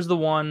 wait, that was the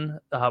one,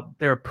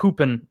 they were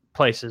pooping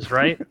places,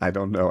 right? I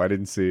don't know. I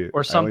didn't see it.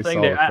 Or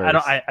something.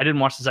 I didn't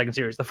watch the second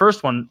series. The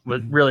first one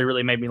was really,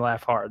 really made me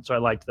laugh hard. So I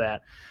liked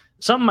that.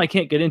 Something I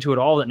can't get into at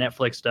all that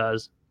Netflix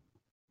does,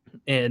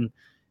 and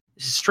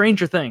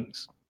Stranger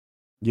Things.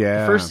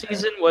 Yeah. The first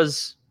season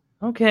was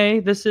okay.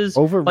 This is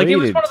overrated. Like it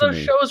was one of those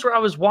shows where I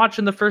was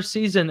watching the first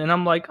season and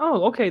I'm like,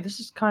 oh, okay, this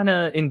is kind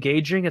of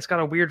engaging. It's got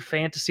a weird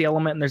fantasy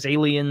element and there's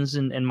aliens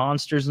and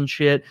monsters and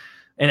shit.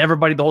 And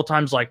everybody the whole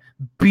time's like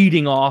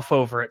beating off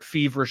over it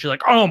feverishly,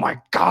 like, oh my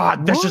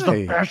God, this is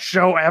the best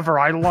show ever.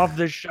 I love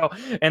this show.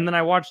 And then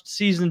I watched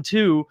season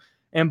 2,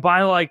 and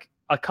by like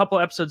a couple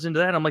episodes into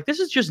that, I'm like, this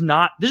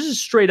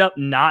is straight up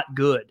not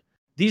good.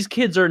 These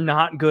kids are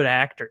not good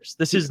actors.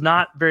 This is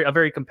not a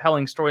very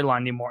compelling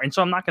storyline anymore. And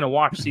so I'm not going to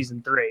watch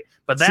season 3.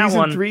 But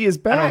season 3 is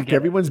back.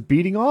 Everyone's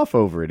beating off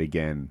over it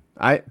again.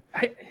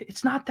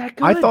 It's not that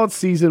good. I thought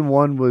season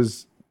 1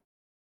 was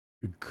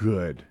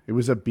good. It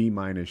was a B-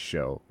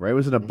 show, right? It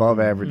was an above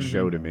average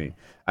show to me.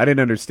 I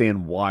didn't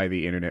understand why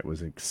the internet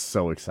was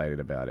so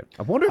excited about it.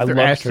 I wonder if they're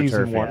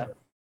AstroTurf.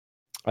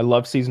 I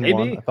love season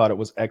 1. I thought it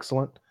was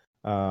excellent.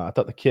 I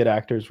thought the kid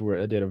actors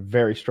did a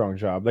very strong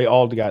job. They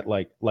all got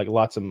like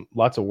lots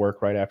of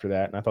work right after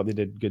that, and I thought they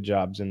did good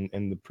jobs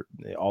in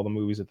all the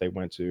movies that they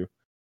went to.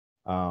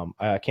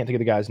 I can't think of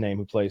the guy's name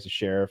who plays the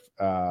sheriff.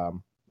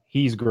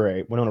 He's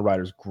great. Winona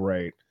Ryder's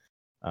great.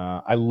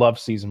 I love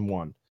season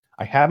 1.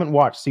 I haven't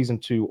watched season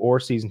 2 or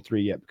season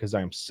 3 yet because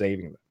I am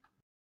saving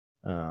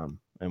them.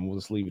 And we'll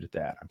just leave it at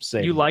that. I'm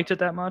saving. You liked it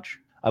that much?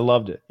 I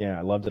loved it. Yeah,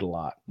 I loved it a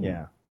lot.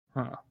 Yeah.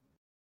 Huh.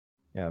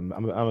 Yeah,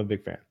 I'm a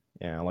big fan.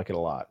 Yeah, I like it a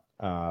lot.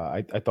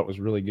 I thought it was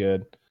really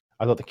good.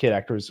 I thought the kid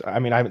actors, I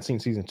mean, I haven't seen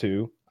season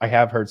 2. I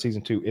have heard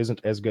season 2 isn't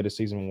as good as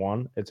season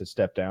 1. It's a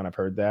step down. I've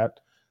heard that.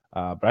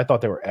 But I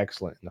thought they were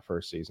excellent in the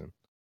first season.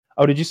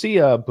 Oh, did you see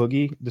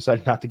Boogie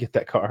decided not to get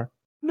that car?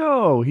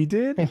 No, he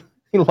did.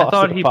 He lost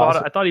I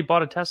thought he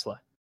bought a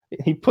Tesla.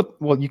 You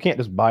can't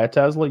just buy a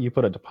Tesla. You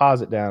put a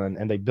deposit down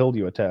and they build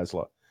you a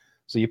Tesla.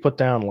 So you put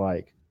down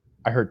I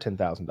heard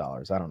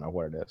 $10,000. I don't know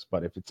what it is,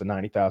 but if it's a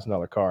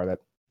 $90,000 car, that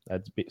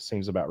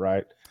seems about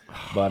right.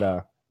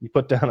 But you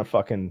put down a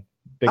fucking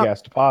big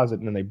ass deposit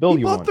and then they build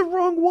you one. He bought the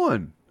wrong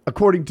one,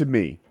 according to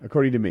me.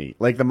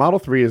 Like the Model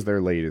 3 is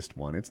their latest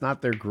one. It's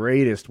not their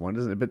greatest one,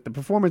 isn't it? But the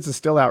performance is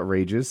still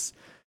outrageous.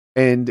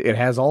 And it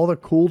has all the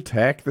cool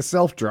tech. The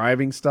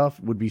self-driving stuff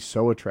would be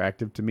so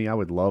attractive to me. I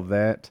would love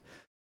that.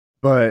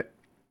 But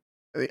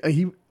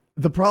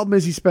the problem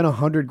is he spent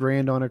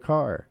 $100,000 on a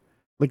car.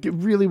 Like it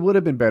really would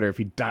have been better if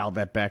he dialed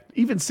that back.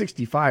 Even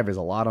 65 is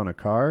a lot on a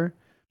car.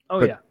 Oh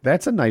but yeah,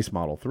 that's a nice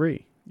Model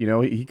 3. You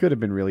know, he could have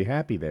been really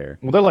happy there.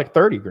 Well, they're like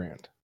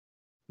 $30,000.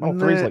 Model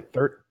 3 is like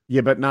 30.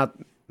 Yeah, but not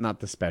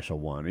the special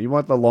one. You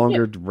want the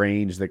longer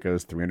range that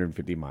goes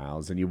 350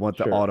 miles, and you want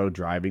the auto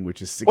driving,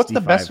 which is 65. What's the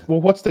best? Well,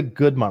 what's the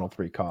good Model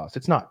 3 cost?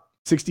 It's not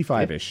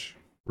 65-ish.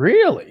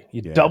 Really?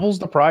 It doubles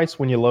the price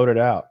when you load it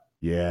out.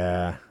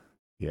 Yeah,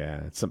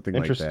 it's something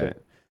like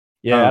that.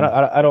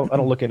 Yeah, I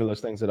don't look into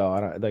those things at all.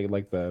 I don't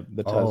like the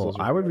Oh, Teslas.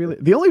 I would really.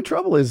 The only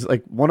trouble is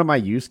like one of my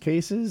use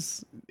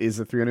cases is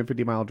a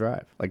 350-mile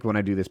drive. Like when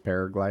I do this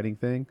paragliding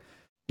thing,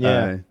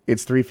 Yeah.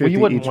 it's 350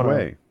 wouldn't each wanna-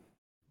 way,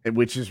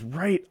 which is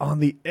right on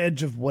the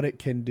edge of what it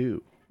can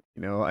do.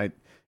 You know,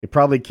 it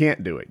probably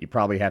can't do it. You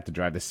probably have to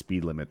drive the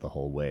speed limit the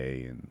whole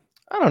way, and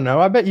I don't know.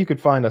 I bet you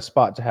could find a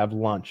spot to have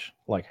lunch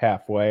like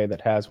halfway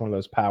that has one of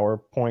those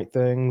PowerPoint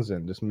things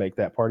and just make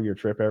that part of your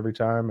trip every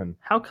time. And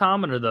How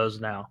common are those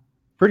now?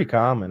 pretty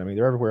common. I mean,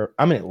 they're everywhere.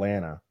 I'm in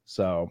Atlanta,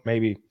 so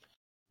maybe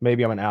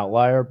I'm an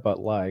outlier, but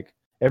like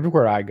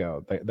everywhere I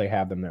go, they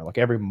have them there. Like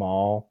every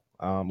mall,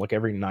 like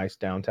every nice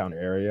downtown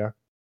area,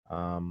 they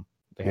have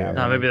Yeah.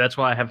 them. Maybe that's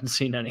why I haven't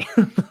seen any.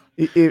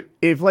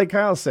 if like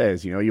Kyle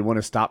says, you know, you want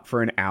to stop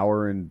for an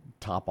hour and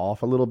top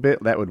off a little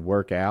bit, that would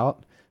work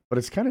out. But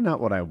it's kind of not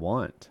what I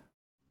want.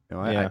 You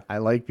know, Yeah. I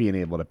like being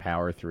able to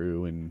power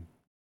through and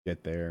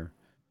get there.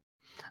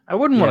 I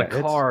wouldn't want Yeah,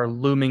 a car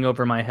looming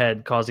over my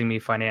head causing me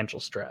financial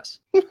stress.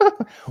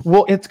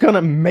 Well, it's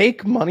gonna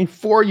make money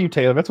for you,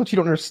 Taylor. That's what you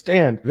don't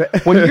understand.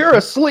 When you're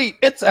asleep,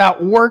 it's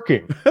out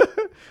working.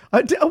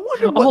 I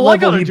wonder what All I level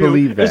gotta he do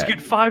believed is that.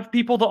 get 5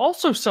 people to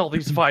also sell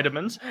these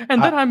vitamins,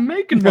 and then I'm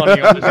making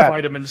money on this Yeah.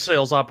 vitamin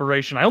sales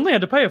operation. I only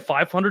had to pay a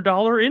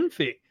 $500 in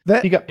fee.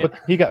 That He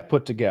got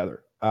put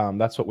together.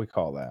 That's what we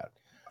call that.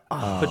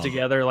 Put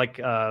together like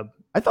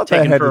I thought that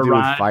taken had for to a do with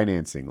ride.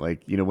 financing,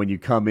 like you know, when you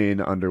come in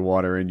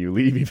underwater and you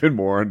leave even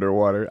more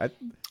underwater.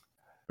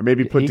 Or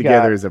maybe put He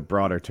together got- is a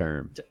broader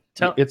term.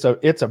 Tell,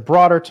 It's a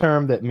broader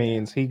term that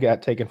means he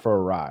got taken for a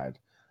ride.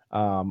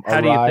 how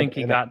do you think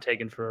he got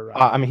taken for a ride?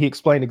 I mean, he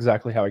explained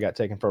exactly how he got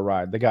taken for a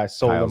ride. The guy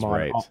sold Kyle's him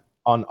right.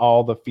 on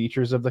all the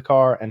features of the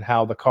car and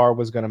how the car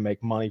was going to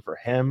make money for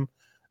him,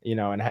 you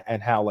know,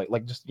 and how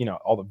like just you know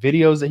all the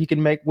videos that he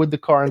can make with the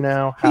car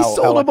now. He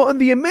sold how, him on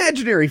the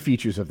imaginary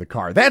features of the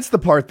car. That's the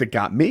part that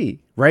got me,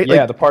 right? yeah,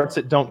 Like, the parts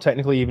that don't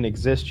technically even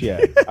exist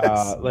yet.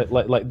 Yes.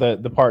 Like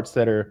the parts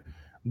that are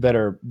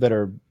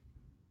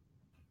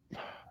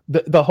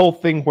the whole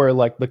thing where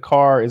like the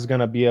car is going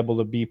to be able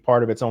to be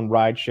part of its own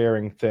ride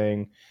sharing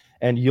thing,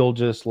 and you'll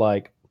just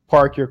like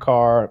park your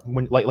car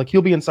when like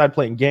he'll be inside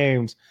playing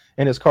games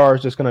and his car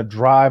is just going to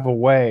drive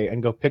away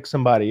and go pick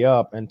somebody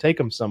up and take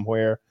him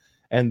somewhere,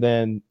 and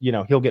then you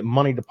know he'll get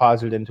money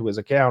deposited into his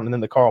account, and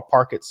then the car will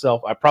park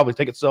itself. I probably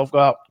take itself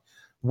out,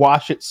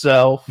 wash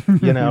itself,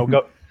 you know,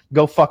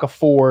 go fuck a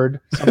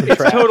Ford, something It's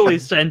trash, totally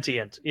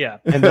sentient. Yeah.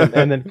 and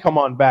then come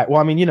on back. Well,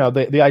 I mean, you know,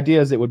 the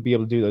idea is it would be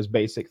able to do those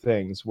basic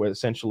things where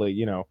essentially,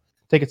 you know,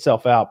 take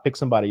itself out, pick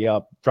somebody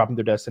up, drop them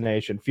to their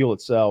destination, fuel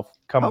itself,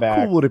 come how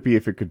back. cool would it be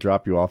if it could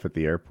drop you off at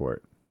the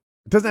airport?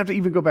 It doesn't have to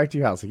even go back to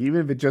your house. Like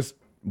even if it just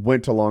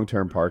went to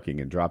long-term parking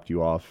and dropped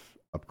you off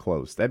up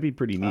close, that'd be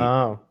pretty neat.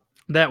 Oh,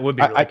 That would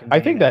be really I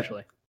convenient, think that-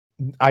 actually.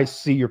 I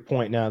see your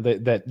point now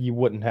that you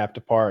wouldn't have to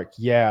park.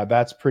 Yeah,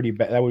 that's pretty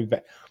bad. That would be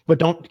bad. But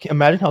don't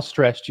imagine how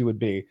stressed you would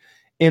be.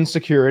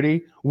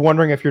 Insecurity,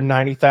 wondering if your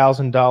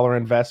 $90,000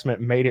 investment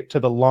made it to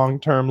the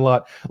long-term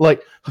lot.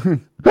 Like,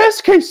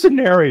 best case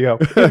scenario,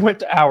 it went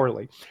to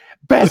hourly.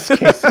 Best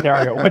case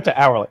scenario, it went to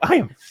hourly. I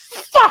am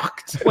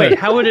fucked. Wait,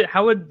 how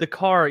would the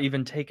car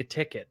even take a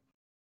ticket?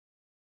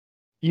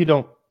 You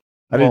don't.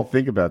 I well- didn't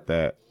think about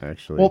that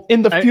actually. Well,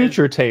 in the I-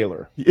 future,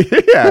 Taylor.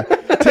 yeah,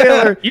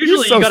 Taylor. Usually you're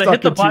you so gotta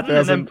hit stuck the in button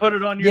and 2000. then put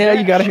it on your Yeah,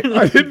 you dash. gotta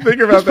I didn't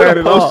think about Just that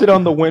at post all. it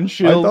on the I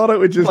windshield. thought it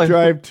would just Like-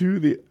 drive to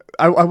the.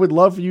 I would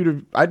love for you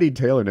to. I need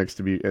Taylor next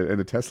to me and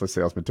a Tesla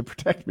salesman to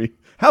protect me.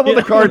 How will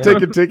the car Yeah.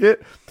 take a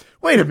ticket?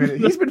 Wait a minute,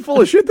 he's been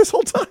full of shit this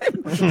whole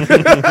time.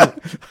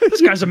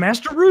 This guy's a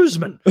master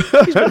ruseman.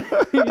 He's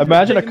been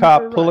Imagine a taking me for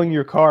cop ride. pulling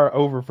your car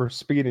over for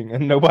speeding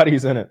and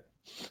nobody's in it.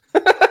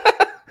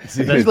 That's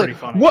He's pretty like,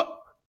 funny. what?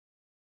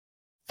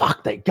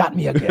 Fuck, they got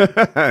me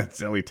again.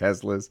 Silly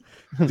Teslas,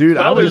 dude.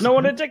 I Well, was there's no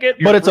one to ticket.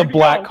 But You're it's a free to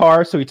black go.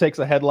 car, so he takes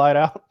the headlight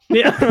out.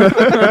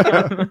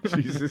 Yeah.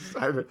 Jesus,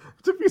 it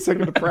took me a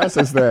second to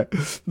process that.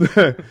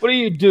 What are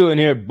you doing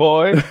here,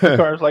 boy? The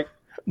car's like,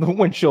 the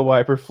windshield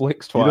wiper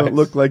flicks You twice. don't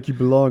look like you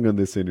belong on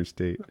this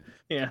interstate.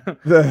 Yeah.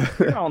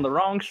 You're on the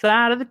wrong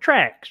side of the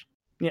tracks.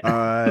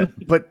 Yeah.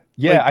 But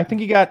Yeah, like, I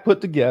think he got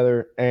put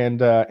together,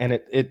 and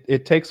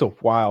it takes a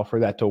while for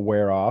that to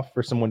wear off,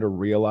 for someone to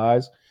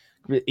realize,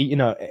 you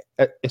know,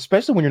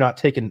 especially when you're not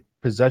taking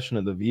possession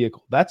of the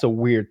vehicle. That's a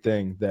weird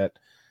thing. That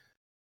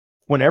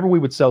whenever we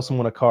would sell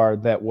someone a car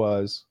that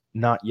was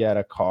not yet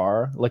a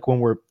car, like when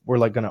we're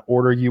like going to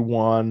order you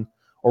one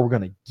or we're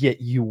going to get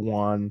you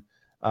one,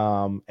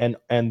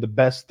 and the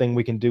best thing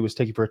we can do is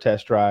take you for a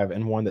test drive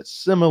and one that's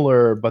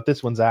similar, but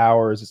this one's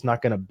ours. It's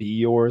not going to be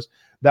yours.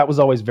 That was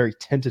always very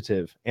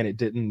tentative, and it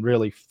didn't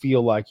really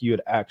feel like you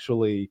had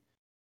actually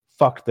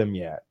fucked them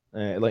yet.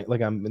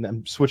 Like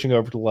I'm switching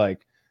over to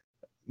like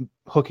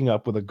hooking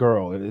up with a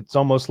girl. It's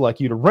almost like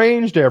you'd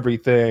arranged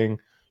everything.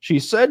 She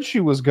said she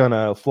was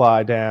gonna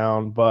fly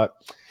down, but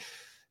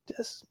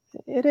just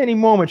at any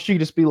moment she could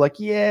just be like,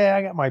 "Yeah,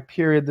 I got my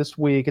period this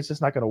week. It's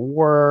just not gonna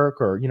work,"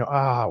 or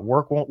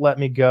work won't let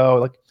me go.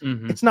 Like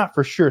Mhm. it's not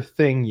for sure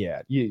thing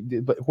yet.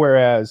 But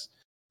whereas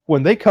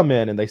when they come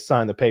in and they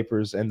sign the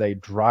papers and they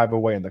drive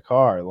away in the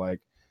car, like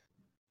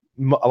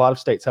a lot of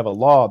states have a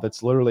law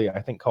that's literally,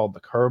 I think, called the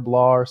curb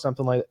law or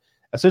something like that.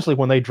 Essentially,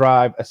 when they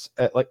drive,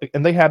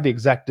 and they have the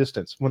exact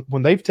distance,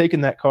 when they've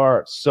taken that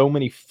car so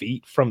many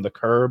feet from the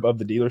curb of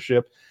the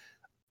dealership,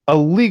 a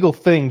legal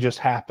thing just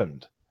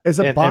happened. As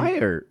a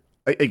buyer,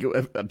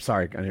 I'm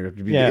sorry, I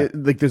interrupted you. Yeah.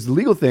 Like there's a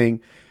legal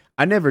thing.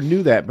 I never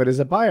knew that, but as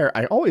a buyer,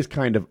 I always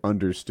kind of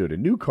understood. A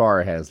new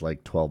car has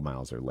like 12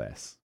 miles or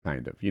less,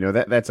 kind of. You know,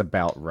 that's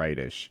about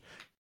rightish.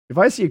 If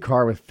I see a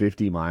car with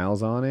 50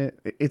 miles on it,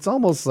 it's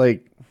almost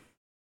like,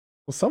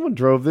 well, someone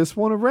drove this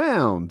one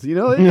around. You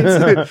know,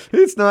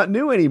 it's not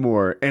new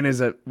anymore. And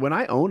when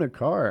I own a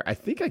car, I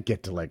think I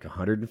get to like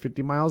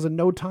 150 miles in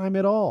no time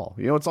at all.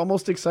 You know, it's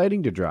almost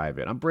exciting to drive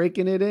it. I'm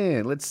breaking it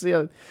in. Let's see.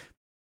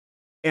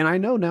 And I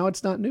know now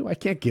it's not new. I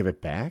can't give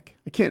it back.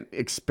 I can't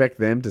expect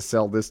them to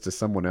sell this to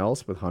someone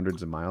else with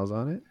hundreds of miles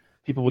on it.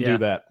 People will do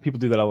that. People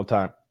do that all the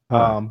time.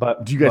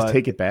 But do you guys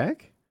take it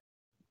back?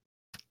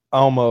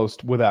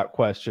 Almost without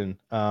question.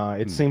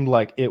 It seemed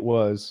like it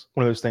was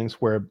one of those things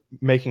where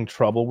making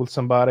trouble with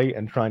somebody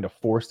and trying to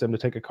force them to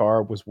take a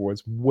car was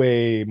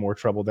way more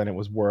trouble than it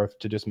was worth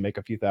to just make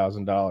a few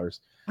 $1,000s.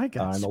 I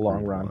got in the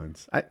long run.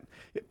 Once.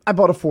 I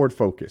bought a Ford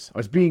Focus. I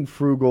was being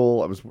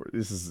frugal.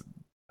 This is,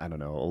 I don't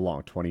know, a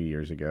long 20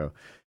 years ago,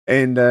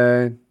 and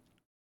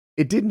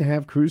it didn't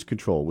have cruise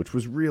control, which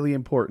was really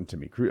important to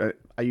me.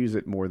 I use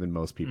it more than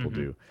most people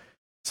do.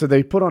 So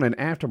they put on an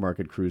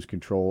aftermarket cruise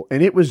control,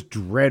 and it was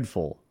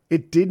dreadful.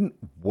 It didn't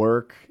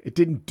work. It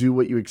didn't do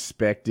what you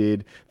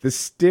expected. The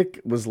stick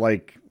was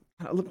like,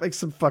 it looked like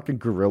some fucking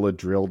gorilla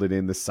drilled it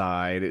in the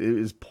side. It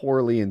was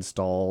poorly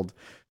installed.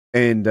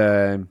 And,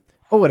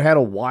 it had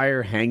a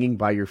wire hanging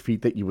by your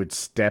feet that you would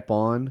step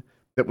on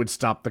that would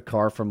stop the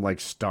car from like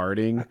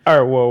starting.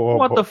 All right, whoa.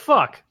 What the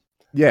fuck?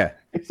 Yeah.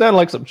 It sounded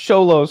like some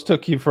cholos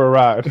took you for a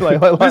ride.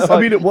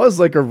 It was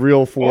like a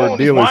real Ford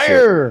dealership.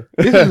 Wire.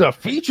 This is a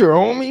feature,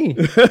 homie.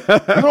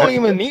 You don't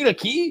even need a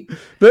key.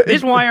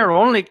 This wire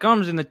only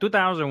comes in the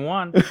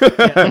 2001.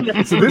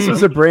 So this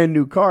was a brand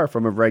new car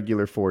from a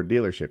regular Ford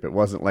dealership. It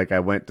wasn't like I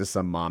went to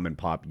some mom and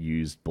pop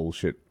used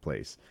bullshit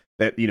place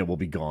that, will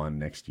be gone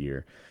next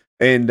year.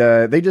 And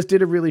they just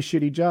did a really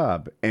shitty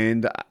job.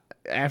 And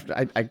after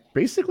I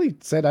basically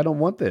said, I don't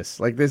want this.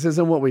 Like, this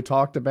isn't what we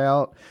talked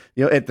about.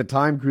 At the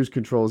time, cruise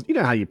controls, you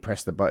know how you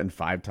press the button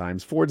 5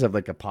 times? Fords have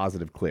like a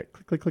positive click,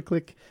 click, click,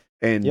 click,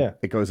 and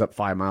it goes up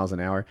 5 miles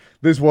an hour.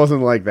 This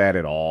wasn't like that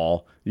at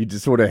all. You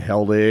just sort of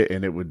held it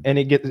and it would. And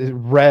it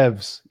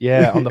revs.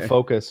 Yeah, on the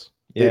Focus.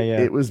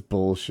 It was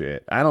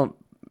bullshit. I don't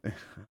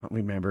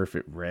remember if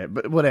it revved,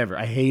 but whatever.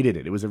 I hated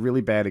it. It was a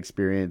really bad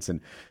experience. And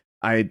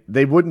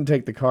they wouldn't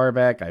take the car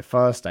back. I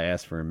fussed. I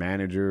asked for a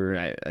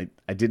manager.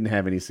 I didn't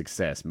have any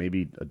success.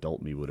 Maybe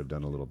adult me would have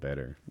done a little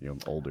better.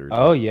 Older.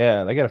 Oh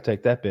yeah, they got to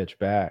take that bitch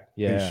back.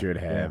 Yeah, they should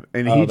have. Yeah.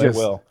 And he just.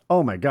 Will.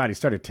 Oh my God! He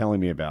started telling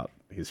me about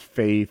his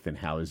faith and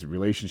how his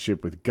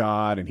relationship with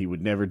God, and he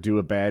would never do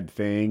a bad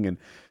thing. And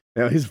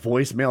his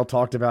voicemail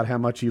talked about how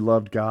much he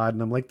loved God.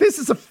 And I'm like, this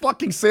is a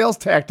fucking sales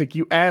tactic,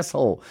 you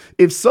asshole.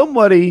 If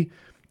somebody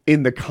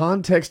in the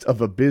context of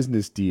a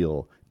business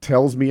deal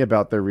tells me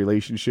about their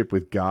relationship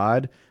with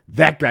God,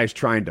 that guy's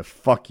trying to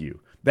fuck you.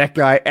 That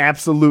guy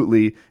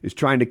absolutely is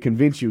trying to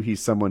convince you he's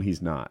someone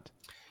he's not.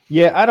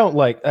 Yeah, I don't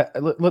like,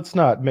 let's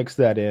not mix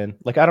that in.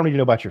 Like, I don't need to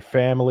know about your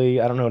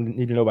family. I don't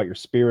need to know about your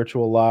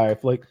spiritual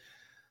life. Like,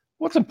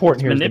 what's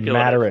important here is the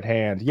matter at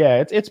hand.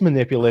 Yeah, it's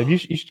manipulative.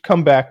 You should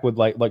come back with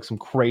like some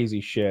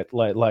crazy shit.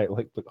 Like,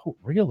 oh,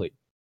 really?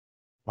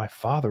 My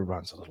father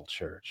runs a little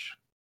church.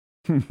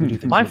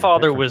 My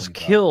father was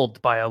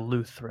killed by a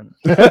Lutheran.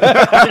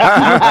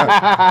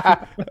 I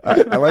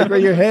like where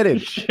you're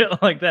headed. Shit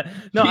like that.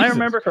 No, Jesus I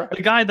remember Christ.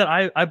 the guy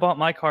that I bought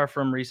my car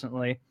from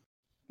recently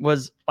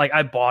was like,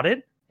 I bought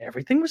it.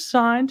 Everything was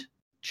signed.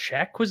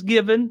 Check was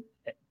given.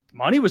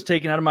 Money was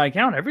taken out of my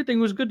account.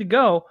 Everything was good to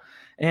go.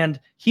 And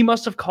he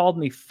must have called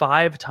me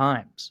 5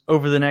 times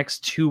over the next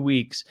 2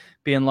 weeks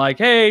being like,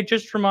 hey,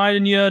 just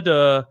reminding you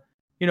to,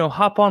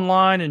 hop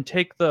online and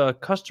take the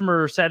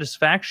customer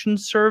satisfaction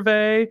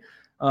survey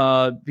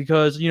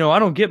because, I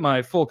don't get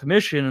my full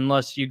commission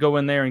unless you go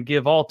in there and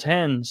give all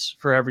 10s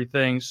for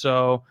everything.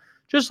 So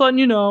just letting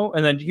you know.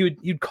 And then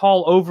you'd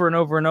call over and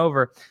over and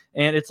over.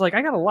 And it's like,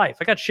 I got a life.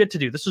 I got shit to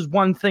do. This is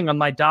one thing on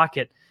my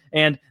docket.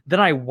 And then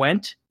I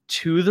went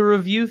to the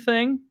review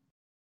thing,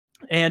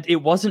 and it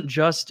wasn't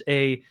just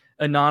a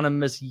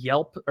anonymous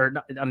Yelp, or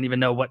not, I don't even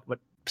know what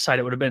site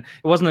it would have been.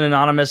 It wasn't an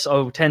anonymous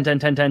 10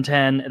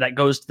 that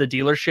goes to the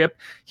dealership.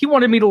 He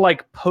wanted me to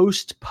like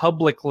post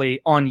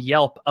publicly on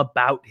Yelp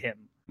about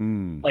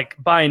him,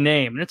 like by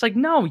name. And it's like,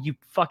 no, you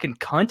fucking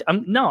cunt.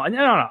 I'm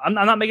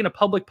not making a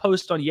public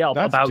post on Yelp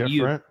about different.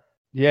 You.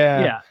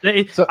 Yeah.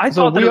 I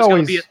thought that it was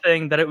going to be a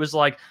thing that it was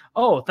like,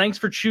 oh, thanks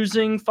for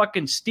choosing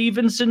fucking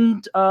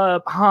Stevenson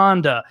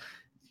Honda.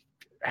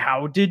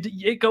 How did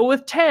it go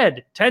with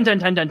Ted?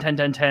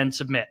 10,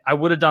 submit. I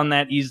would have done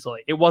that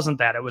easily. It wasn't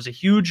that. It was a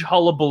huge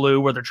hullabaloo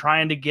where they're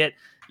trying to get,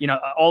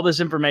 all this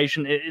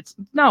information. It's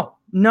no.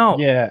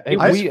 Yeah,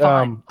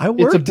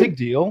 it's a big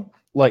deal.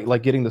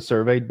 like getting the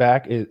surveyed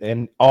back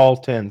and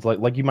all 10s.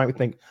 Like you might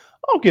think,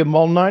 I'll give them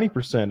all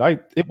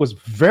 90%. It was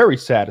very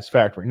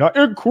satisfactory, not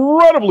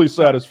incredibly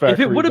satisfactory.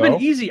 If it would have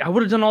been easy, I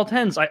would have done all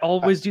 10s. I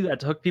always do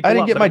that to hook people up. I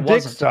didn't get my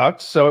dick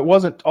sucked, so it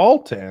wasn't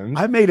all 10s.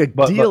 I made a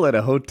deal at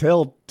a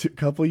hotel a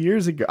couple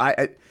years ago.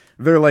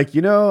 They're like,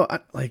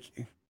 like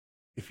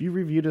if you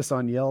reviewed us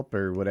on Yelp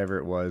or whatever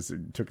it was,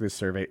 and took this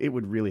survey, it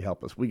would really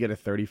help us. We get a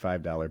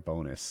 $35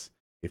 bonus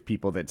if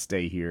people that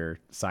stay here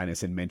sign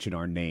us and mention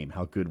our name,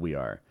 how good we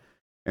are.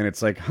 And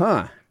it's like,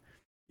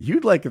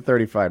 you'd like a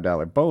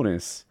 $35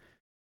 bonus.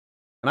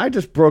 And I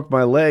just broke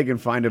my leg and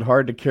find it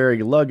hard to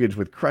carry luggage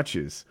with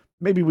crutches.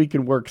 Maybe we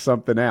can work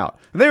something out.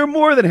 And they were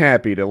more than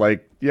happy to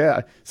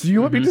yeah. So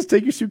you want me to just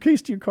take your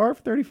suitcase to your car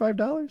for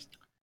 $35?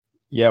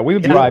 Yeah, we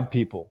would bribe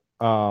people.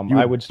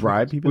 I would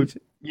bribe people?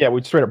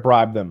 We'd straight up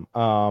bribe them.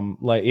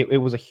 Like it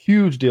was a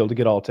huge deal to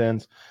get all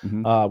 10s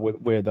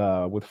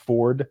with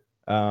Ford.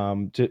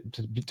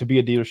 To be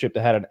a dealership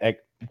that had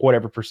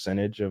whatever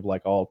percentage of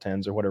like all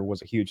 10s or whatever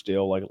was a huge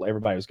deal. Like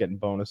everybody was getting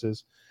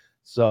bonuses.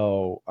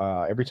 So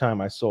every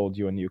time I sold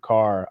you a new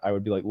car, I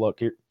would be like, look,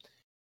 here,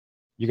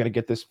 you're going to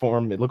get this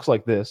form. It looks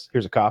like this.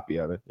 Here's a copy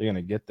of it. You're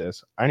going to get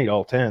this. I need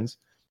all 10s.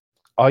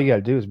 All you got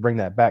to do is bring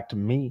that back to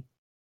me.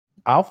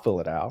 I'll fill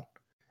it out.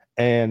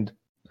 And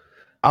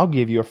I'll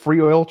give you a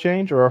free oil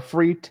change or a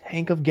free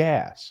tank of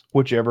gas,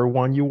 whichever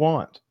one you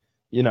want.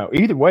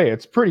 Either way,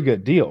 it's a pretty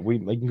good deal. We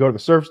can go to the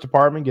service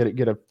department,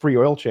 get a free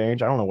oil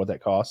change. I don't know what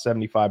that costs,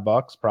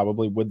 $75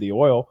 probably with the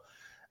oil,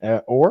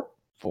 or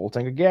full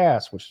tank of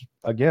gas, which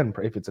again,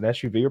 if it's an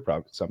SUV or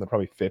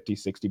probably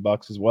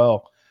 $50-$60 as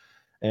well.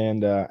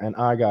 And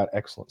I got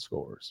excellent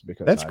scores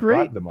because that's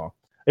great. Them all.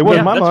 It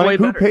wasn't my money.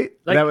 Who paid?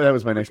 That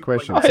was my next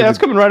question. Oh, yeah, that's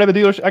coming right out of the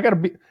dealership.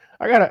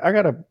 I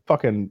got a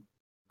fucking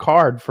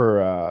card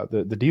for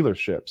the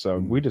dealership, so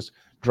we just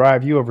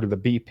drive you over to the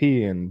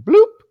BP and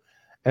bloop.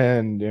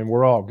 And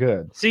we're all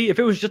good. See, if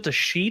it was just a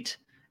sheet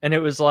and it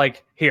was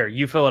like, here,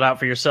 you fill it out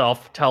for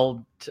yourself.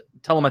 Tell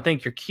them I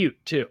think you're cute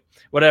too.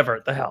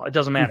 Whatever the hell, it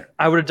doesn't matter.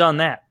 I would have done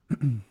that.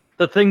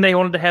 The thing they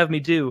wanted to have me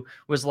do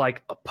was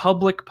like a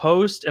public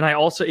post, and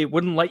it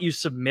wouldn't let you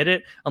submit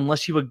it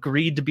unless you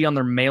agreed to be on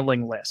their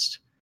mailing list.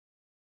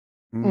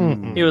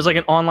 Mm. It was like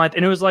an online,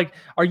 and it was like,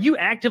 are you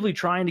actively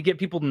trying to get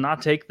people to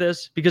not take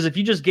this? Because if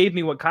you just gave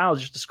me what Kyle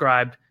just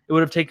described, it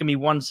would have taken me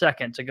 1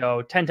 second to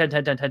go 10.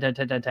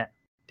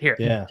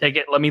 Here, take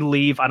it. Let me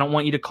leave. I don't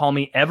want you to call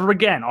me ever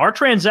again. Our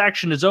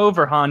transaction is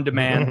over, Honda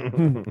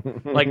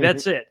man. Like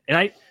that's it.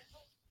 And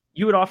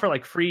you would offer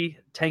like free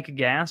tank of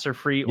gas or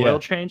free oil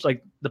change.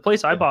 Like the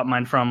place I bought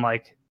mine from,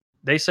 like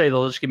they say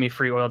they'll just give me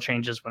free oil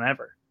changes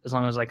whenever, as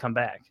long as I come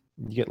back.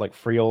 You get like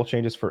free oil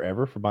changes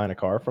forever for buying a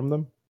car from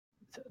them.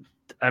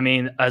 I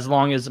mean, as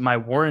long as my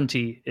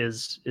warranty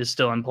is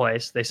still in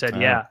place, they said,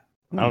 yeah.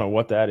 I don't know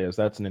what that is.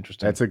 That's an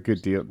interesting. That's a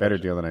good deal. Better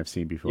deal than I've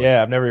seen before.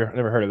 Yeah, I've never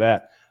heard of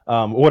that.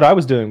 What I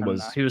was doing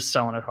was he was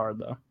selling it hard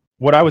though.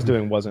 What I was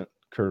doing wasn't.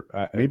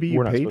 Maybe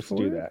you paid for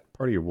to do that.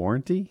 Part of your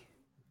warranty.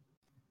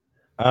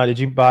 Did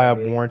you buy a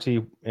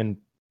warranty when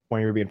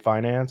you were being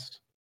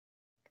financed,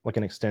 like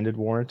an extended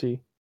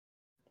warranty?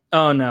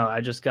 Oh no,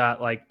 I just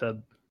got like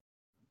the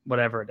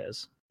whatever it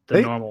is,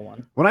 the normal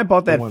one. When I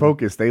bought that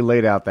Focus, they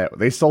laid out that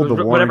they sold the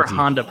warranty whatever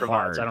Honda hard.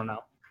 provides. I don't know.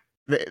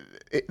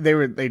 They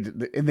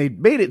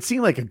made it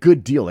seem like a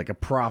good deal, like a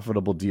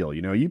profitable deal.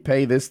 You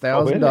pay this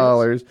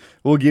 $1,000,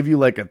 we'll give you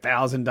like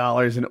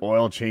 $1,000 in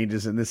oil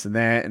changes and this and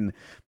that. And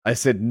I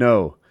said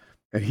no,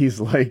 and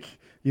he's like,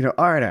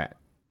 all right,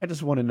 I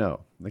just want to know.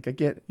 Like, I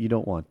get you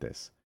don't want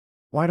this.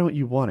 Why don't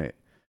you want it?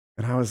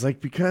 And I was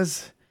like,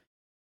 because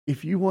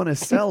if you want to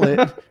sell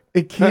it,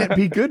 it can't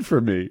be good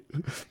for me.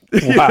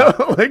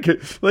 Wow.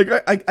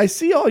 I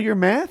see all your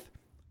math.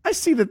 I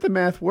see that the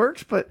math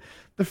works, but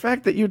the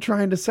fact that you're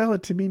trying to sell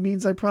it to me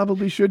means I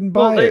probably shouldn't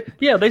buy it.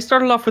 Yeah, they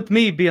started off with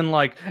me being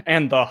like,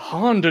 and the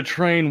Honda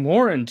Train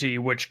warranty,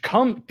 which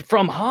comes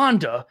from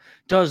Honda,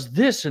 does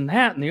this and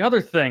that and the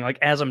other thing. Like,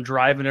 as I'm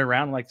driving it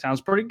around, like,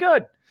 sounds pretty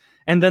good.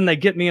 And then they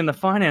get me in the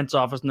finance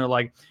office and they're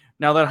like,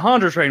 now that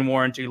Honda Train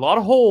warranty, a lot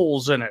of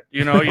holes in it.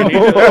 You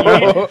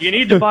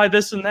need to buy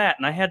this and that.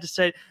 And I had to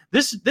say,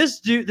 this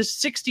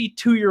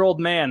 62-year-old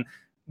man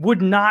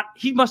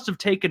he must have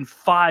taken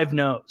 5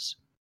 no's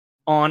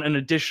on an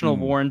additional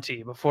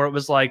warranty before it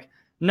was like,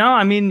 no,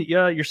 I mean,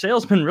 your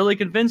salesman really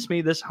convinced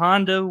me this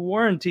Honda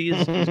warranty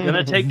is going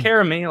to take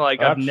care of me.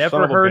 Like, I've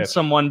never heard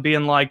someone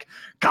being like,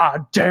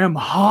 God damn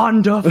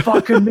Honda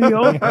fucking me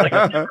over. Like,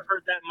 I've never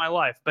heard that in my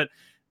life. But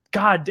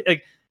God,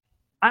 like,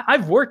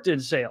 I've worked in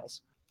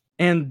sales,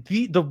 and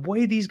the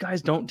way these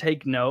guys don't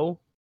take no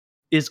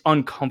is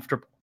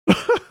uncomfortable.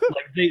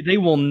 Like, they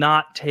will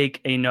not take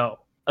a no.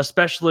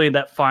 Especially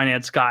that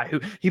finance guy who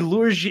he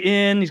lures you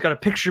in. He's got a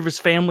picture of his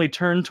family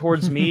turned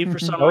towards me for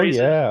some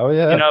reason. Oh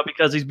yeah.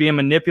 Because he's being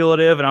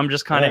manipulative, and I'm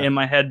just kind of in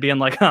my head being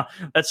like, "Huh,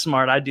 that's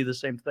smart. I do the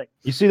same thing."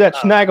 You see that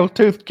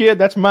snaggle-toothed kid?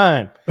 That's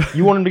mine.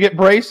 You want him to get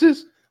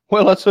braces?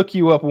 Well, let's hook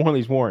you up with one of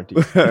these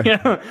warranties.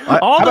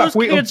 All those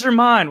kids are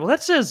mine. Well,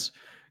 that says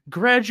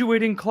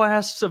graduating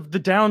class of the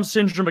Down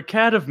Syndrome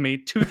Academy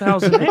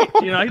 2008.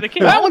 You know, they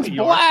can't That all one's be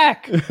yours.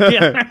 black.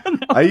 Yeah.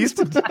 I used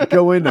to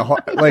go in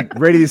like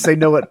ready to say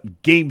no at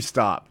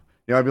GameStop.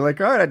 You know, I'd be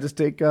like, all right, I just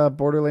take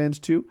Borderlands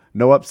 2.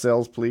 No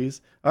upsells,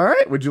 please. All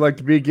right, would you like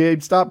to be a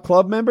GameStop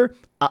club member?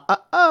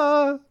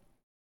 No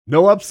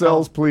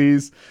upsells,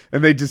 please.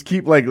 And they just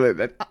keep like,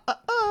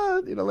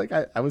 you know, like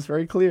I was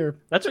very clear.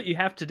 That's what you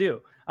have to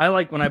do. I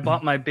like when I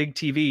bought my big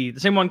TV, the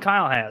same one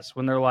Kyle has,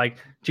 when they're like,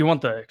 do you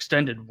want the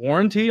extended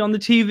warranty on the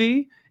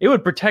TV? It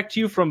would protect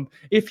you from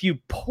if you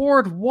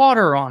poured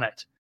water on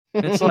it.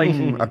 It's like,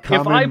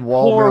 if I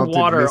pour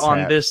water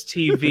on this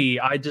TV,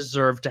 I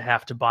deserve to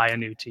have to buy a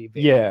new TV.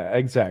 Yeah,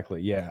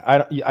 exactly.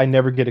 Yeah. I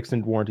never get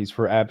extended warranties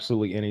for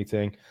absolutely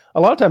anything. A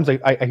lot of times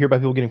I hear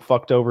about people getting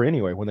fucked over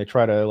anyway when they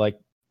try to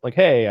like,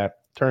 hey,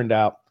 turned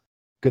out,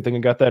 good thing I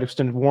got that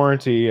extended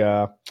warranty.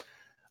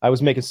 I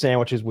was making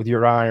sandwiches with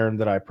your iron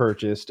that I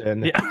purchased,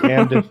 and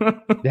damned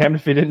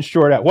if it didn't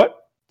short out.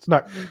 What? It's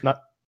not. What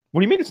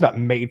do you mean it's not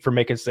made for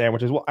making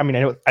sandwiches? Well, I mean,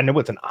 I know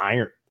it's an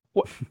iron.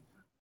 What?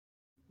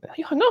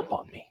 You hung up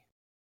on me,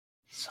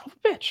 son of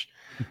a bitch.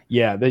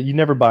 Yeah, you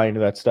never buy into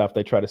that stuff.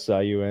 They try to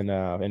sell you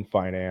in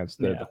finance,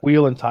 the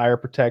wheel and tire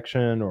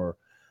protection, or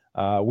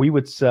we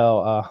would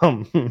sell.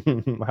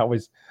 I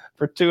always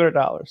for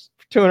 $200.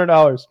 For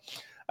 $200,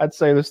 I'd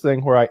say this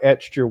thing where I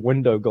etched your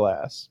window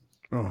glass.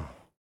 Oh.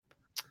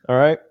 All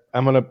right,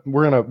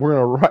 we're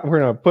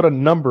gonna put a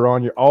number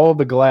on all of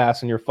the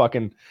glass in your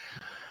fucking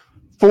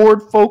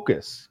Ford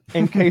Focus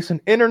in case an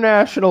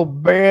international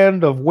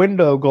band of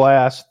window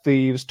glass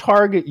thieves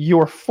target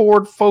your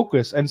Ford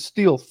Focus and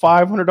steal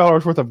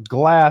 $500 worth of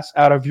glass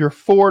out of your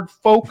Ford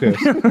Focus.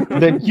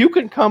 Then you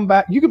can come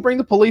back. You can bring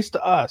the police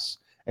to us,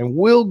 and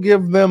we'll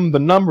give them the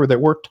number that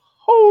we're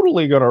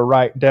totally gonna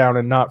write down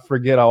and not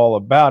forget all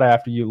about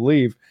after you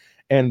leave.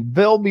 And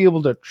they'll be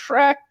able to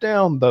track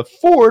down the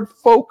Ford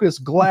Focus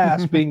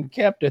glass being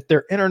kept at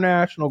their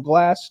international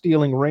glass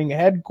stealing ring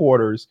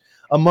headquarters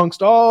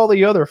amongst all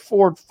the other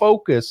Ford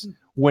Focus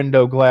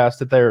window glass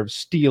that they're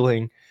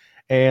stealing,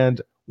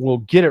 and we'll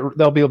get it.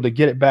 They'll be able to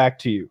get it back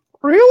to you.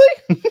 Really?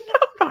 No,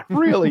 not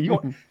really.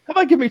 How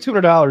about give me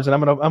 $200 and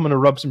I'm gonna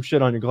rub some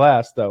shit on your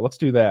glass though? Let's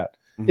do that.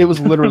 It was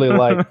literally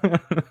like.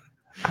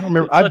 I don't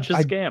remember. It's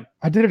such a scam.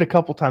 I did it a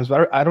couple times,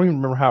 but I don't even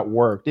remember how it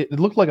worked. It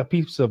looked like a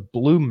piece of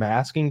blue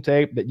masking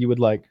tape that you would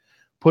like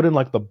put in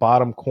like the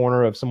bottom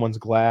corner of someone's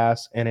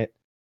glass, and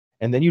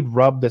then you'd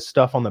rub this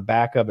stuff on the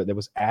back of it that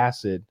was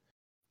acid,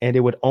 and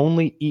it would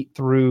only eat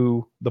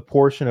through the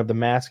portion of the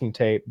masking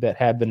tape that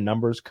had the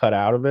numbers cut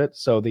out of it,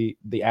 so the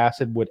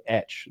acid would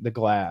etch the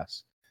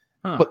glass.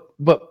 Huh.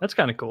 But that's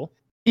kind of cool.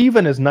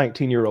 Even as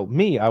 19-year-old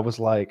me, I was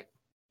like,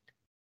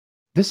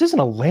 this isn't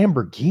a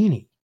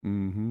Lamborghini.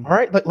 Mm-hmm. All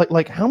right,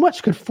 like how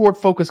much could Ford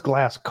Focus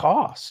glass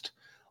cost?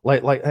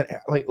 Like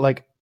I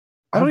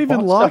don't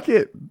even lock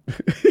it.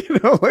 You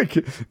know, like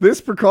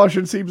this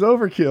precaution seems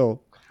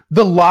overkill.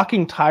 The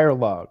locking tire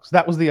lugs,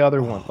 that was the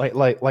other one. Like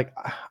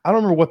I don't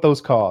remember what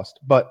those cost,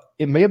 but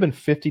it may have been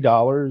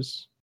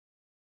 $50,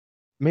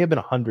 may have been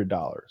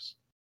 $100,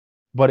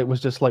 but it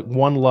was just like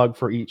one lug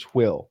for each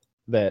wheel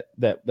that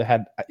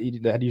had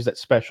used that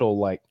special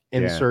like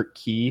insert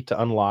key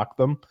to unlock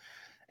them,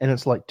 and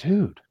it's like,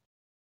 dude.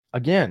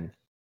 Again,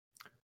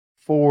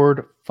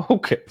 Ford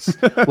Focus.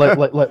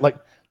 like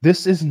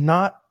this is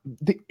not.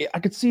 I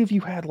could see if you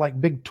had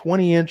like big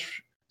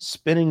 20-inch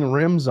spinning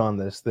rims on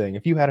this thing.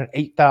 If you had an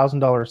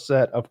 $8,000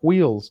 set of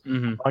wheels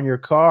on your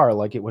car,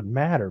 like it would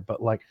matter.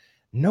 But like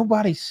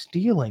nobody's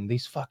stealing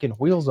these fucking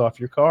wheels off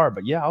your car.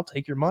 But yeah, I'll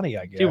take your money,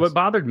 I guess. Dude, what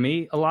bothered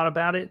me a lot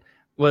about it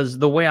was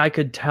the way I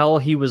could tell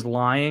he was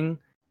lying.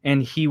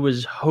 And he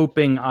was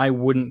hoping I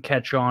wouldn't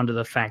catch on to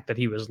the fact that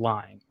he was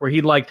lying. Where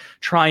he'd like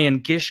try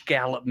and gish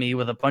gallop me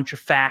with a bunch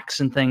of facts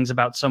and things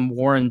about some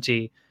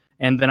warranty.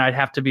 And then I'd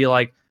have to be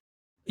like,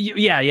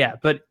 yeah,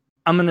 but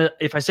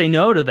if I say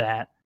no to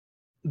that,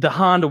 the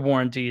Honda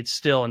warranty, it's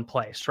still in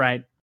place,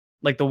 right?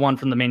 Like the one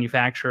from the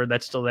manufacturer,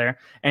 that's still there.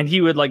 And he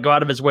would like go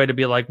out of his way to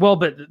be like, well,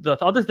 but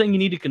the other thing you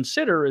need to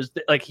consider is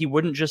that like, he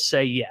wouldn't just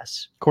say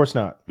yes. Of course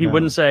not. He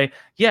wouldn't say,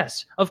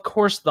 yes, of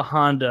course the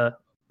Honda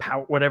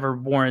whatever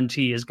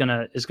warranty is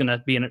gonna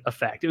be in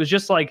effect. It was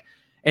just like,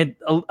 and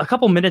a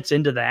couple minutes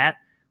into that,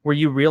 where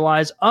you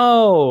realize,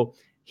 oh,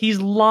 he's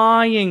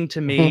lying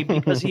to me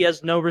because he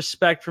has no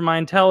respect for my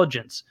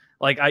intelligence.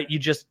 Like you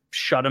just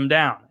shut him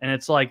down, and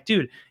it's like,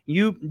 dude,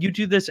 you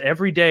do this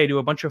every day to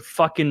a bunch of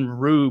fucking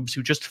rubes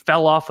who just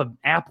fell off an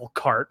apple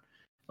cart.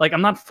 Like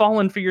I'm not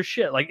falling for your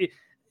shit. Like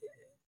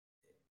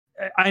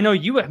I know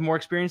you have more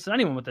experience than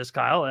anyone with this,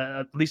 Kyle,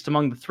 at least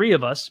among the three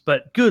of us.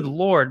 But good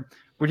Lord.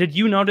 Or did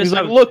you notice? He's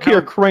like, look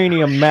here,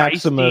 Cranium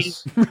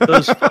Maximus.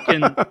 Those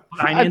fucking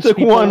I took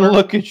one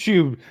look at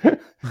you,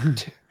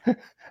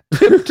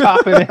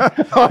 tip-topping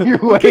it on your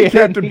way.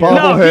 Captain No,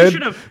 Bobblehead. he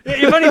should have.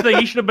 If anything,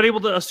 he should have been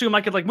able to assume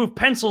I could like move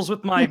pencils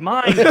with my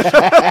mind. That's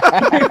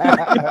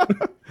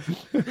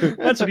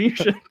what you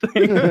should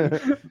think.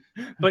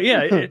 But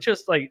yeah, it's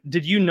just like,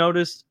 did you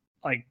notice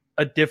like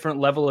a different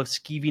level of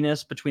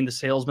skeeviness between the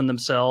salesmen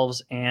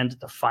themselves and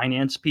the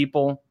finance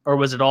people, or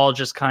was it all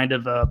just kind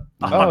of a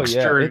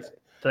huckster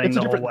thing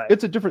the whole way?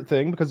 It's a different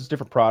thing because it's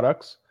different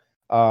products,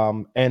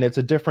 and it's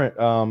a different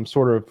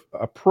sort of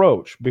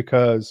approach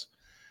because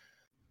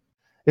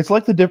it's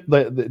like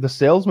the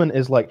salesman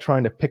is like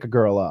trying to pick a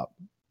girl up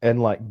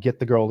and like get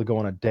the girl to go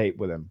on a date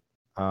with him,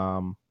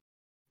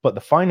 but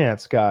the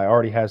finance guy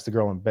already has the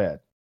girl in bed.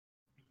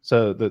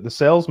 So the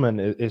salesman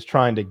is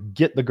trying to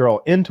get the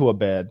girl into a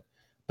bed.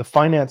 The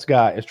finance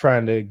guy is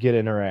trying to get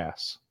in her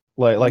ass.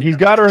 Like he's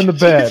got her in the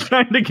bed. He's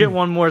trying to get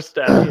one more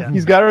step. Yeah.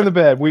 He's got her in the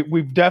bed.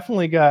 We've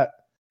definitely got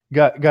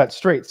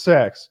straight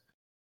sex.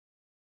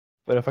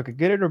 But if I could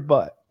get in her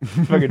butt,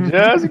 if I could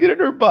just get in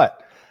her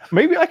butt,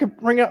 maybe I could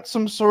bring out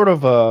some sort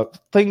of a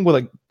thing with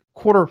a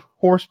 1/4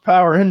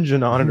 horsepower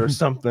engine on it or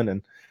something,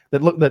 and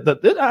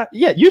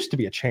it used to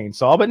be a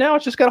chainsaw, but now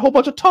it's just got a whole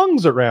bunch of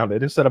tongues around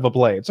it instead of a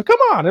blade. So come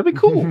on, it'd be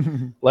cool.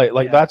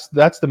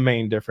 That's the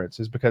main difference,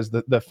 is because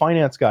the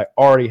finance guy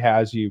already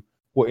has you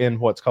in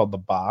what's called the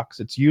box.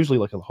 It's usually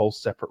like a whole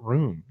separate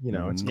room.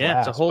 It's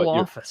glass, it's a whole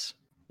office.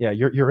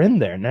 You're in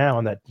there now,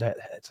 and that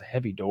it's a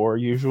heavy door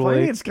usually.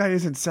 The finance guy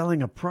isn't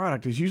selling a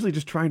product. He's usually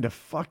just trying to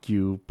fuck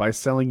you by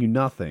selling you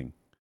nothing.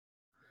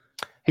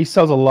 He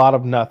sells a lot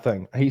of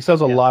nothing. He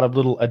sells a lot of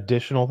little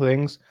additional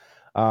things.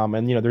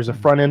 And there's a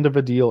front end of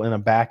a deal and a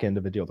back end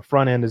of a deal. The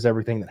front end is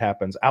everything that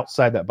happens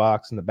outside that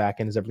box, and the back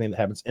end is everything that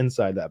happens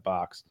inside that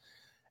box.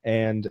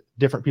 And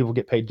different people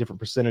get paid different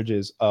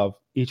percentages of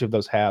each of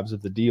those halves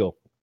of the deal.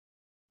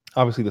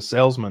 Obviously, the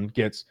salesman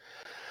gets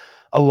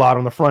a lot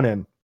on the front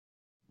end,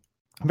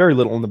 very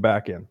little on the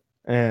back end.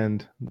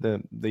 And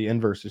the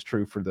inverse is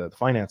true for the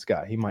finance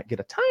guy. He might get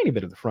a tiny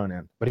bit of the front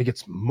end, but he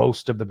gets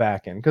most of the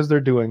back end because they're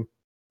doing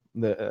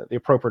the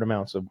appropriate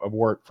amounts of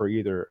work for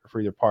either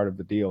part of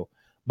the deal.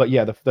 But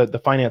yeah,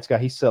 the finance guy,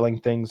 he's selling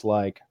things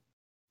like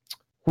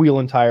wheel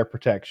and tire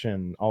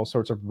protection, all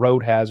sorts of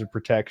road hazard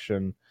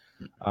protection.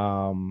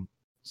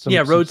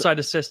 Roadside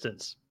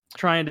assistance.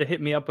 Trying to hit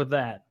me up with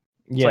that.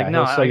 It's like,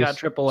 no, I got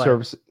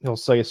AAA. He'll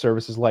sell you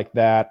services like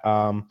that.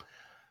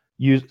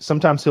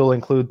 Sometimes he'll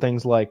include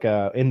things like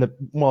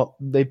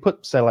they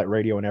put satellite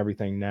radio and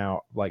everything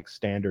now like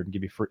standard and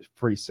give you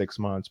free 6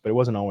 months, but it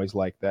wasn't always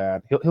like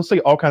that. He'll sell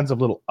you all kinds of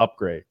little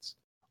upgrades,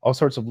 all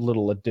sorts of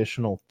little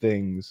additional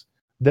things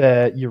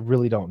that you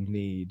really don't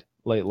need,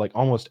 like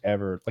almost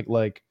ever.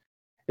 Like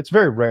it's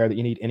very rare that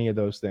you need any of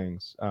those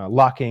things.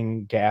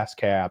 Locking gas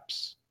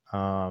caps,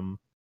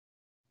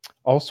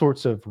 all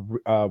sorts of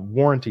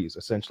warranties.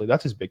 Essentially,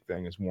 that's his big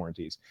thing, is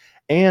warranties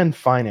and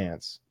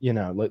finance.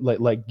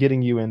 Like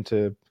getting you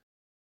into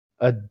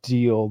a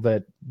deal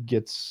that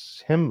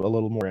gets him a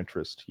little more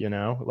interest.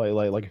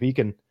 Like if he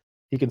can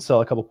sell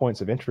a couple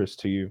points of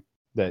interest to you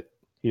that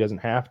he doesn't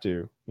have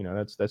to.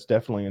 That's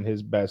definitely in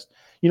his best.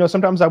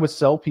 Sometimes I would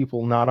sell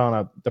people not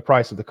on the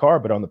price of the car,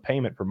 but on the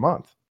payment per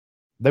month.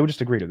 They would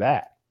just agree to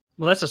that.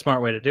 Well, that's a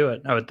smart way to do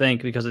it, I would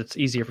think, because it's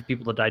easier for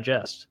people to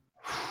digest.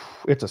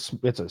 It's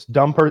a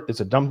dumb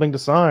thing to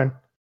sign.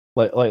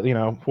 Like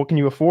what can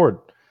you afford?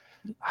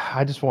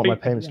 I just want my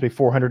payments to be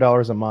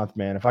 $400 a month,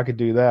 man. If I could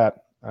do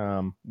that,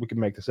 we could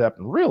make this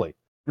happen. Really?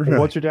 And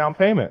what's your down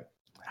payment?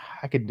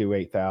 I could do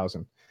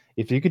 $8,000.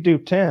 If you could do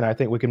 10, I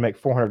think we can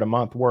make $400 a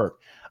month work.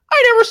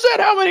 I never said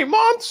how many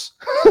months.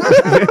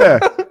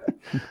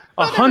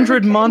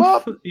 100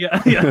 months.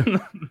 Yeah.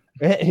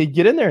 He'd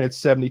get in there and it's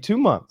 72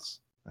 months.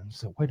 I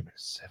said, wait a minute,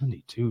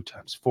 72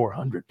 times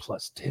 400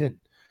 plus 10.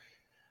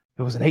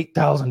 It was an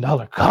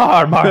 $8,000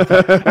 car,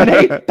 Martha. An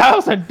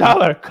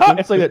 $8,000 car.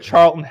 It's like that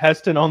Charlton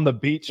Heston on the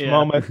beach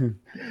moment.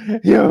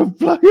 You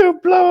blow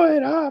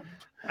it up.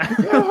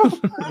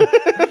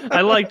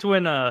 I liked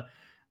when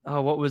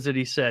what was it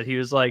he said? He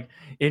was like,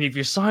 and if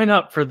you sign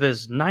up for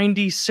this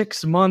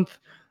 96-month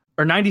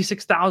or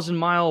 96,000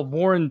 mile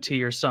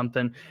warranty or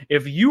something,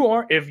 if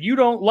you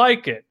don't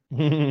like it,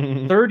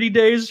 30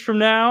 days from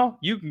now,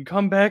 you can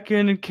come back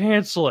in and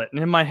cancel it.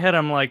 And in my head,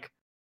 I'm like,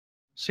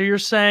 so you're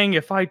saying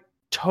if I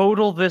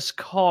total this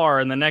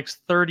car in the next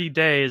 30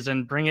 days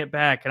and bring it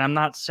back, and I'm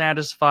not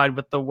satisfied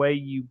with the way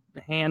you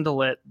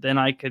handle it, then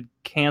I could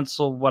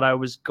cancel what I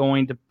was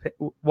going to pay?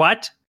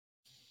 What?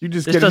 You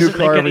just this get a new doesn't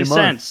car make every any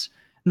month. sense.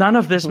 None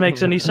of this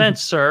makes any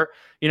sense, sir.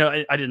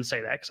 I didn't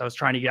say that because I was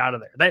trying to get out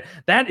of there.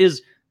 That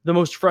is the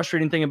most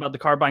frustrating thing about the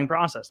car buying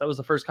process. That was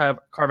the first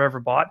car I've ever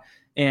bought,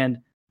 and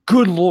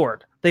good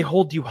Lord, they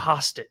hold you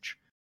hostage.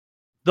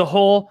 The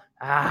whole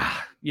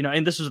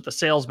and this was with the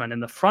salesman in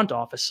the front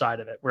office side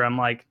of it, where I'm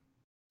like,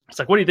 it's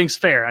like, what do you think's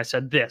fair? I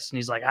said this, and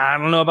he's like, I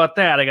don't know about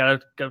that. I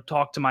gotta go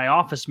talk to my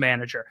office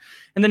manager,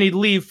 and then he'd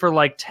leave for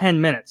like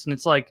 10 minutes, and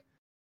it's like,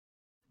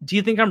 do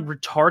you think I'm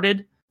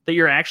retarded that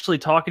you're actually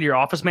talking to your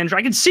office manager?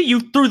 I can see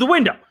you through the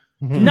window.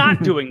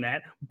 Not doing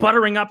that,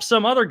 buttering up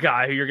some other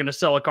guy who you're going to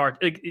sell a car.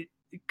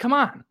 Come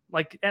on,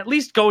 like at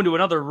least go into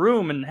another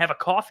room and have a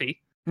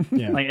coffee.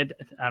 Yeah.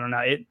 I don't know.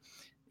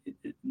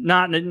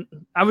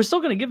 I was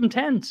still going to give him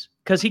 10s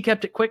because he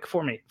kept it quick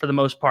for me for the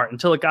most part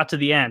until it got to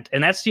the end,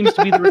 and that seems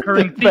to be the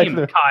recurring theme,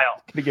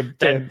 Kyle. Gonna give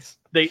 10s.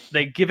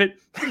 they give it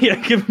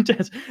give them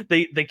tests.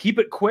 They keep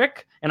it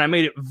quick, and I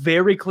made it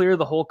very clear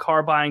the whole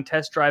car buying,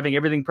 test driving,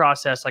 everything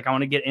process. Like I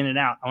want to get in and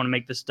out. I want to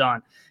make this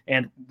done.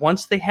 And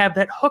once they have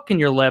that hook in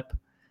your lip,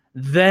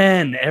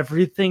 then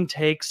everything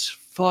takes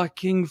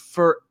fucking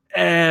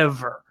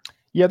forever.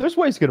 Yeah, there's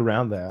ways to get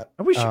around that.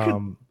 I wish you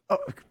could. Oh,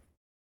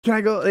 can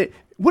I go?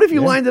 What if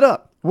you lined it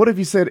up? What if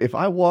you said, if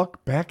I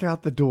walk back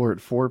out the door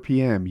at 4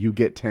 p.m., you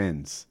get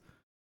 10s?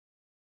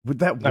 Would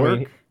that work? I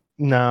mean,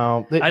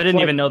 no. I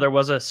didn't even know there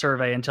was a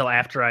survey until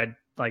after I'd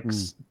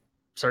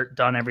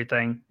done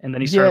everything, and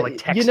then he started like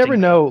texting. You never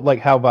know like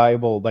how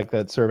valuable like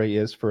that survey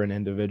is for an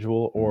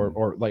individual,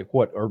 or like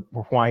what or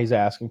why he's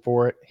asking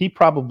for it. He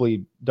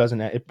probably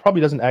doesn't. It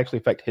probably doesn't actually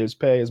affect his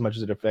pay as much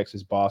as it affects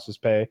his boss's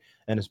pay,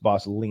 and his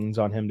boss leans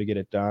on him to get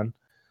it done.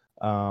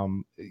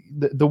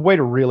 The way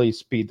to really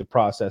speed the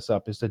process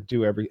up is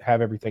to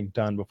have everything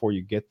done before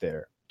you get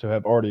there, to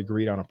have already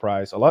agreed on a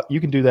price. You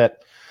can do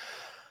that.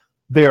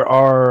 There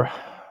are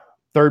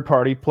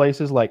third-party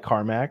places like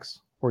CarMax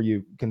where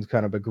you can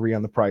kind of agree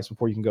on the price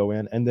before you can go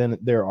in. And then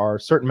there are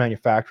certain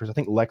manufacturers, I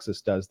think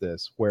Lexus does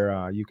this,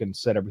 where you can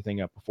set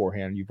everything up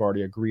beforehand. You've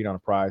already agreed on a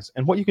price.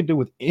 And what you can do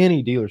with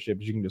any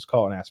dealership is you can just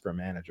call and ask for a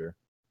manager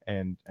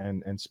and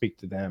speak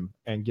to them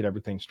and get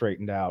everything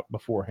straightened out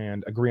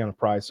beforehand, agree on a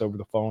price over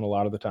the phone a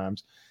lot of the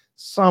times.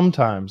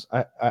 Sometimes,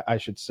 I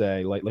should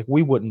say, like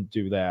we wouldn't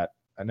do that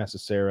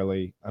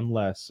necessarily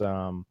unless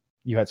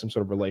you had some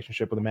sort of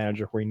relationship with a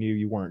manager where he knew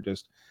you weren't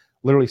just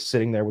literally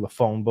sitting there with a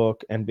phone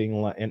book and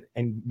being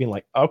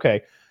like,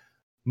 okay,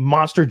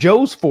 Monster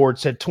Joe's Ford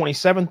said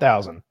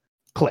 27,000,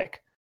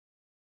 click.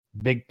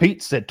 Big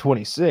Pete said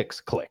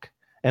 26, click,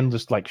 and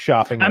just like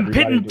shopping. I'm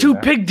pitting two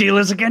pig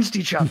dealers against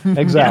each other.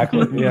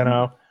 Exactly, you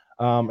know.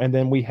 And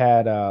then we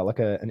had like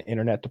an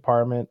internet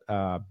department,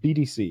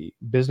 BDC,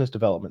 Business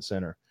Development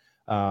Center.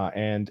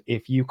 And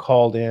if you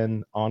called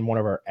in on one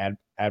of our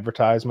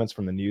advertisements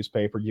from the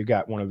newspaper, you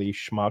got one of these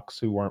schmucks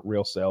who weren't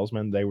real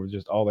salesmen. They were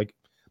just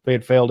they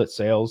had failed at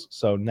sales,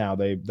 so now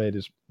they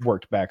just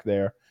worked back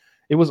there.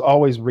 It was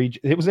always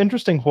it was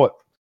interesting what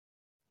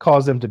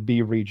caused them to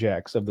be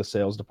rejects of the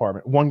sales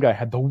department. One guy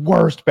had the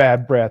worst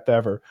bad breath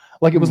ever.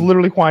 Like it was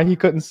literally why he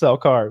couldn't sell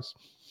cars.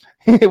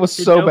 It was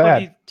so bad.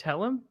 Did nobody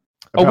tell him?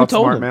 About we told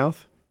Smart him.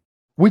 Mouth?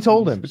 We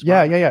told him.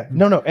 Yeah.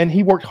 No. And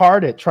he worked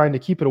hard at trying to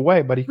keep it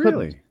away, but he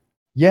couldn't.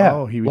 Yeah.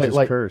 Oh, he was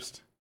just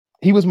cursed.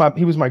 I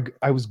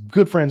was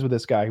good friends with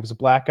this guy. He was a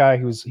black guy.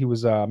 He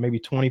was maybe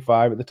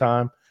 25 at the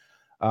time.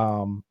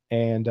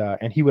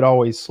 And he would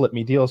always slip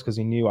me deals because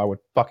he knew I would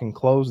fucking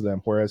close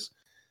them. Whereas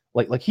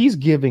like he's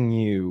giving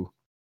you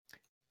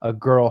a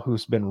girl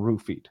who's been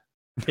roofied.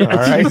 All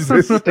right.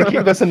 To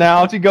keep this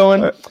analogy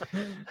going.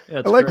 I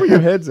like where your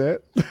head's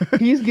at.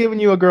 He's giving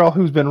you a girl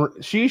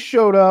she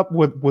showed up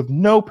with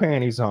no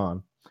panties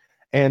on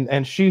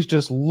and she's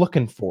just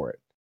looking for it.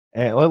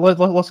 And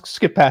let's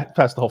skip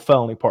past the whole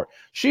felony part.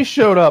 She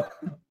showed up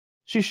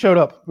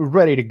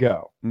ready to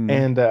go.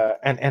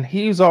 And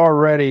he's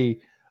already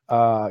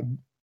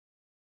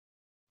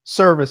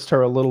serviced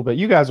her a little bit.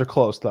 You guys are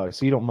close though,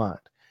 so you don't mind.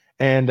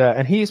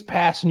 And he's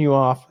passing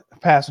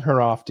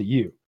her off to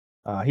you.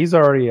 He's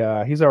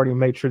already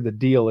made sure the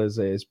deal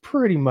is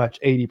pretty much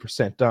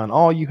 80% done.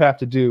 All you have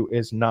to do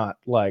is not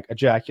like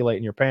ejaculate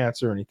in your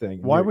pants or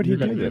anything. Why would he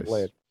do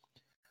this?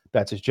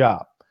 That's his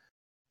job.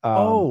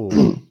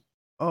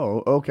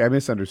 Oh, okay. I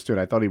misunderstood.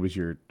 I thought he was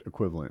your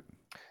equivalent.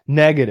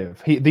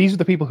 Negative. These are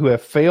the people who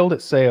have failed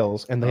at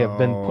sales and they have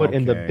been put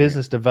in the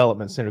business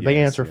development center.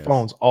 They answer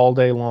phones all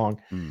day long,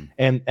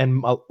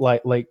 and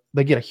like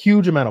they get a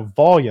huge amount of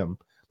volume.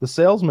 The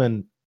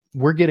salesmen,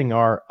 we're getting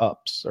our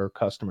ups or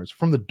customers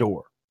from the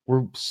door.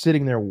 We're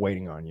sitting there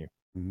waiting on you,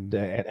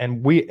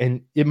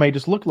 and it may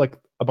just look like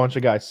a bunch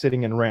of guys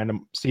sitting in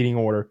random seating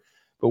order,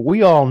 but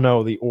we all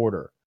know the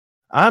order.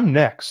 I'm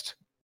next,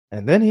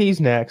 and then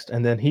he's next,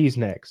 and then he's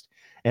next.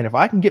 And if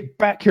I can get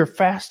back here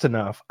fast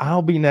enough,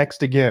 I'll be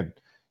next again.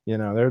 You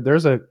know,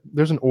 there's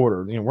an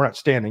order. You know, we're not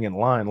standing in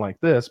line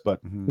like this, but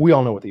we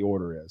all know what the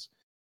order is.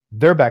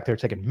 They're back there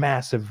taking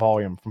massive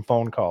volume from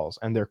phone calls,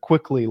 and they're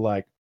quickly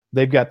like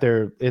they've got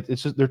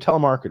it's just they're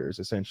telemarketers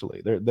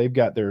essentially. They've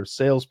got their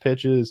sales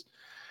pitches,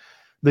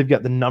 they've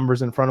got the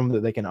numbers in front of them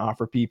that they can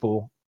offer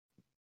people,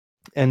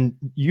 and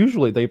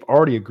usually they've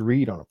already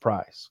agreed on a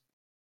price.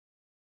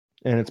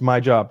 And it's my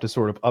job to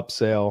sort of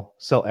upsell,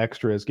 sell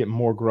extras, get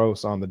more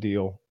gross on the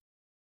deal,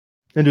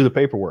 and do the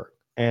paperwork.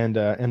 And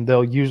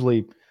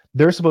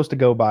they're supposed to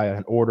go by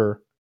an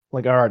order,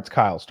 like, all right, it's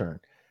Kyle's turn.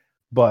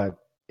 But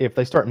if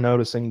they start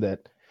noticing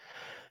that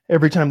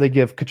every time they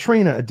give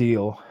Katrina a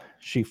deal,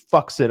 she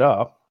fucks it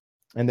up,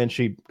 and then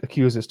she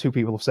accuses two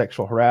people of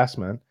sexual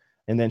harassment,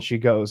 and then she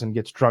goes and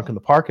gets drunk in the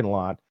parking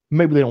lot,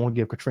 maybe they don't want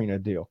to give Katrina a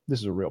deal. This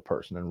is a real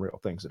person and real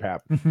things that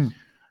happen.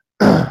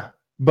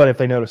 But if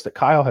they notice that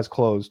Kyle has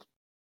closed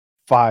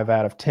 5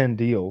 out of 10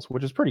 deals,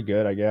 which is pretty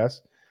good, I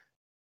guess,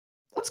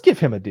 let's give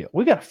him a deal.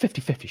 We got a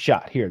 50-50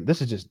 shot here.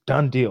 This is just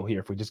done deal here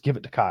if we just give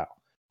it to Kyle.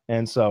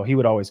 And so he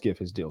would always give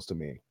his deals to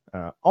me.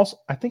 Also,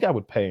 I think I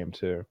would pay him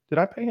too. Did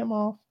I pay him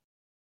off?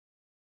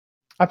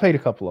 I paid a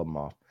couple of them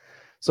off.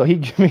 So he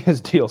gave me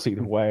his deals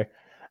either way.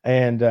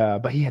 And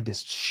but he had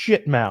this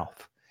shit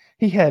mouth.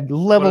 He had What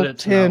level did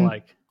it smell 10.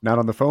 like? Not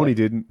on the phone, he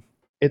didn't.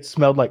 It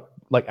smelled like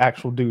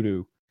actual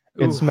doo-doo.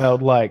 It Oof.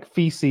 smelled like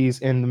feces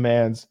in the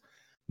man's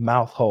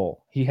mouth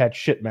hole. He had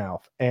shit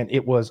mouth, and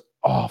it was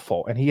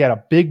awful. And he had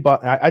a big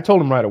butt. I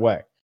told him right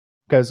away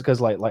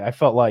because like I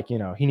felt like, you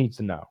know, he needs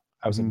to know.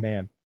 I was Mhm. like,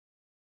 man,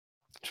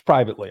 just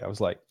privately, I was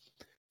like,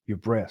 your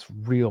breath's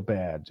real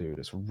bad, dude.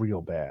 It's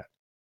real bad.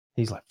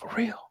 He's like, for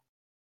real?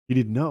 He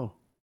didn't know.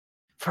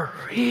 For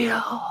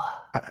real?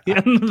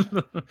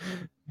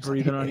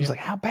 Breathing on He's you. like,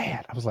 how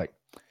bad? I was like,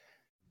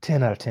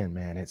 10 out of 10,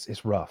 man.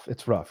 It's rough.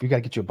 It's rough. You got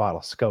to get you a bottle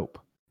of Scope,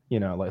 you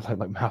know, like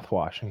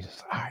mouthwash. And he's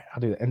just, all right, I'll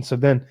do that. And so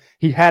then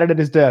he had it at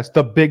his desk,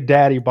 the Big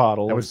Daddy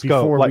bottle That of was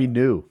Scope. before Like, we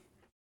knew.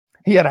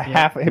 he had a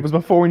half. It was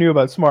before we knew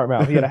about Smart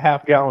Mouth. He had a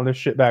half gallon of this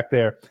shit back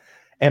there.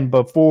 And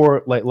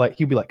before, like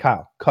he'd be like,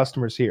 Kyle,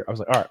 customers here. I was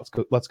like, all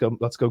right,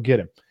 let's go get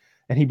him.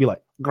 And he'd be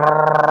like,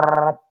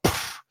 "Grrr,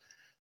 pff.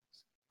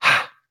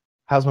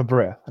 How's my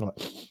breath? And I'm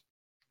like,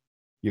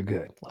 you're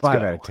good. Let's 5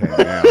 go." out of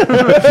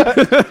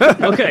 10.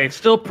 Yeah. Okay,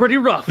 still pretty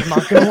rough. I'm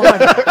not gonna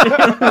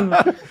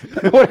lie.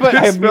 What if I It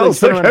immediately smells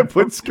turn like around I and-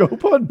 put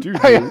Scope on, dude.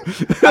 I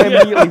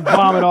immediately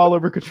vomit all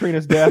over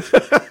Katrina's desk.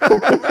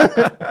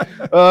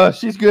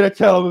 She's gonna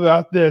tell him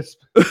about this.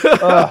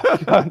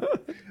 God.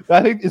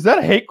 I think, is that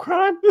a hate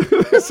crime?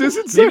 This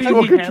isn't Maybe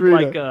sexual, he had Katrina.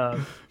 like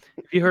have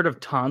you heard of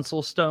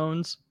tonsil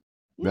stones?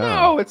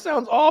 No, it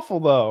sounds awful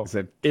though. Is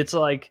that It's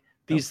like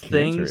these Sounds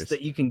things cancerous.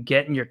 that you can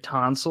get in your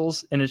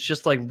tonsils, and it's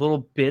just like little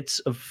bits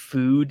of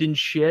food and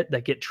shit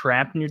that get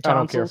trapped in your I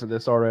don't care tonsils. for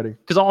this already.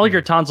 Because all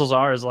your tonsils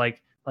are is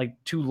like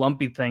two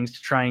lumpy things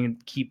to try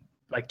and keep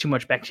like too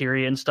much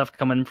bacteria and stuff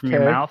coming from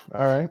your Okay, mouth.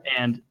 all right.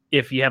 And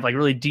if you have like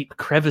really deep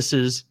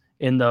crevices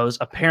in those,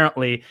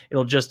 apparently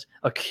it'll just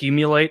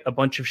accumulate a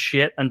bunch of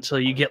shit until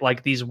you get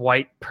like these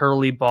white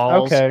pearly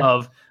balls Okay.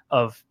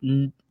 of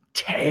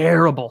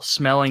terrible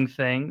smelling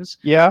things.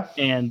 Yeah.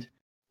 And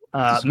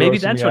This is maybe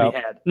grossing that's me what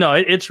he had. No,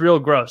 it's real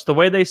gross. The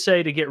way they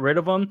say to get rid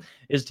of them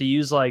is to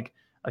use like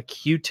a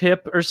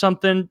Q-tip or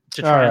something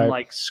to try and Alright.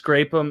 like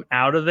scrape them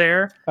out of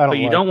there. I don't But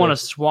you like don't want to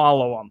this.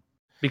 swallow them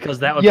because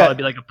that would Yeah, probably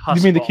be like a pus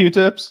You mean the ball.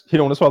 Q-tips? You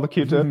don't want to swallow the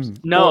Q-tips?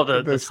 No,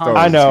 Well, the stones. tonsils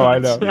I know, I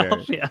itself,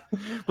 know. Yeah.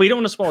 But you don't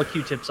want to swallow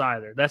Q-tips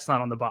either. That's not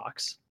on the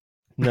box.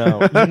 No.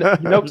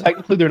 You know,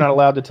 technically they're not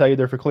allowed to tell you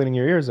they're for cleaning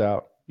your ears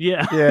out.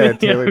 Yeah, Yeah,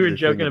 Taylor we did were a thing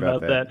joking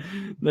about about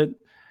that.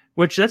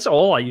 Which that's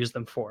all I use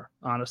them for,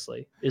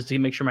 honestly, is to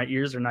make sure my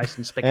ears are nice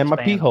and spick And my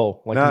span. pee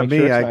hole. Like, to Not make me.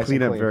 sure it's I nice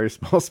clean and up clean. very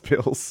small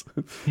spills.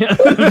 Yeah,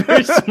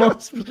 very small.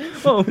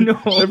 Oh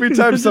no! Every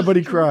time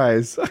somebody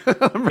cries,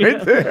 I'm right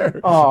Yeah. there.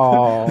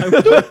 Oh.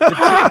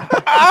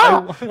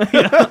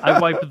 I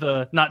wipe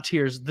the not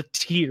tears, the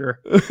tear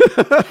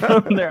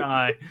from their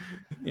eye.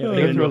 Yeah, They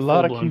they go get through a into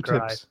lot of full-blown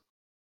cry.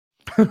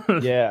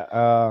 Q-tips.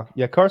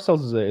 Yeah, car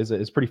sales is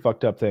a pretty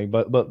fucked up thing,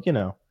 but you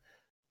know,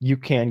 you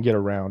can get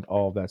around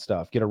all of that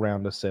stuff, get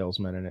around the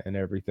salesman and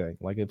everything.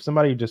 Like if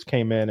somebody just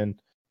came in and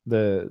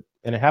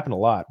it happened a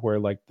lot where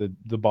like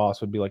the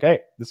boss would be like, hey,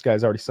 this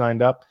guy's already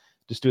signed up,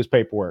 just do his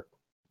paperwork,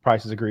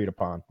 price is agreed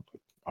upon.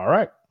 All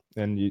right,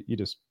 and you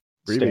just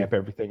Freebie. stamp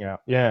everything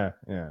out. Yeah.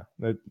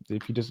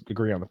 If you just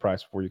agree on the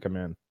price before you come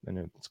in,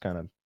 then it's kind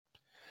of,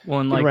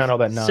 Well, in Get like around all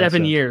that 7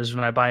 nonsense. years,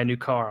 when I buy a new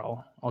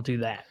car, I'll do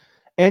that.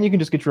 and you can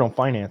just get your own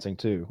financing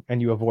too,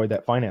 and you avoid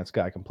that finance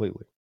guy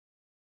completely.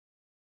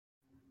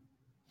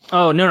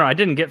 Oh no, I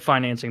didn't get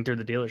financing through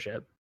the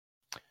dealership.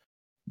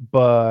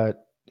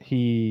 But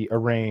he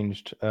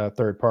arranged a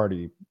third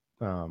party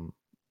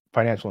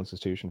financial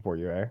institution for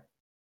you, eh?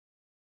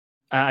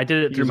 I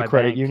did it You through use a my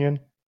credit bank. union.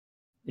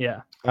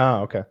 Yeah, Oh,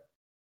 okay.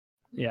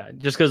 yeah.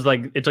 Just because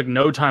like it took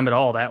no time at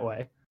all that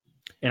way,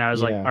 and I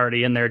was like Yeah.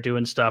 already in there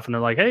doing stuff, and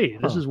they're like, "Hey,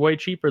 this Huh. is way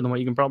cheaper than what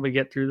you can probably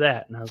get through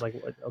that." And I was like,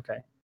 what? "Okay."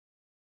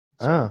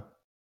 So- Ah,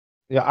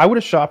 yeah. I would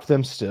have shopped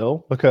them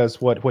still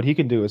because what he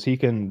can do is he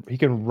can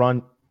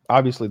run.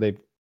 Obviously, they've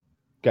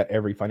got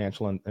every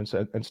financial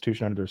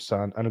institution under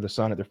the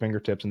sun at their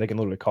fingertips, and they can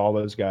literally call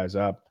those guys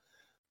up,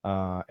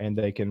 and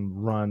they can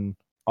run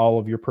all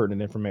of your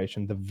pertinent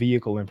information, the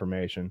vehicle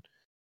information,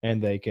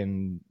 and they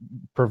can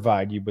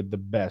provide you with the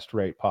best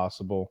rate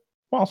possible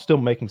while still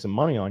making some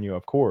money on you,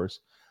 of course,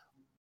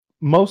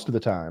 most of the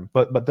time.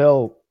 But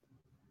they'll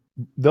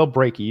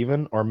break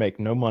even or make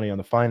no money on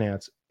the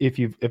finance if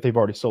they've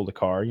already sold a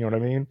car. You know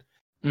what I mean?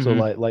 So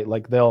Mhm.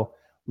 like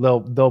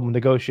they'll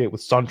negotiate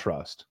with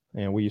SunTrust,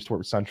 and we used to work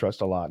with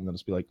SunTrust a lot, and they'll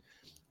just be like,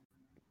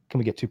 "Can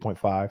we get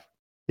 2.5?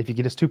 If you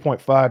get us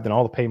 2.5, then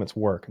all the payments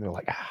work." And they're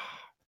like,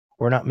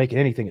 "We're not making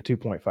anything at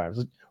 2.5."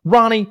 Like,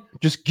 Ronnie,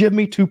 just give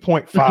me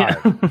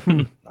 2.5.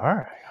 All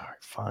right,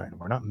 fine.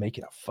 We're not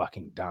making a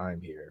fucking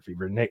dime here.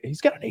 If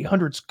he's got an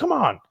 800, come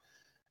on.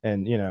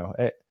 And you know,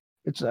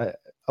 it's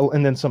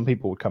and then some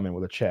people would come in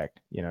with a check,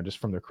 you know, just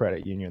from their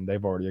credit union.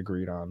 They've already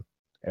agreed on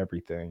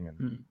everything, and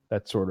Hmm.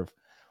 that sort of,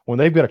 when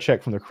they've got a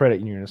check from their credit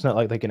union, it's not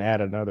like they can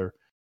add another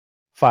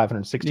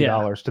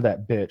 $560 to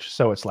that bitch.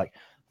 So it's like,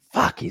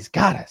 fuck, he's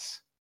got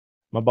us.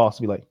 My boss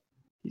would be like,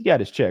 He got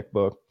his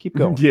checkbook. Keep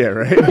going. Yeah,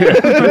 right.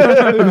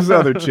 Yeah. There's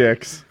other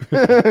chicks.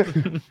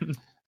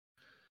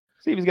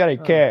 See if he's got any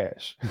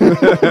cash. You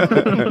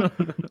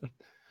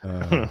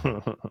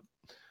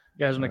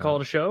guys want to call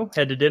it a show?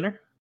 Head to dinner?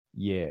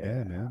 Yeah.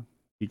 Yeah, man.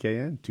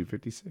 PKN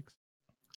 256.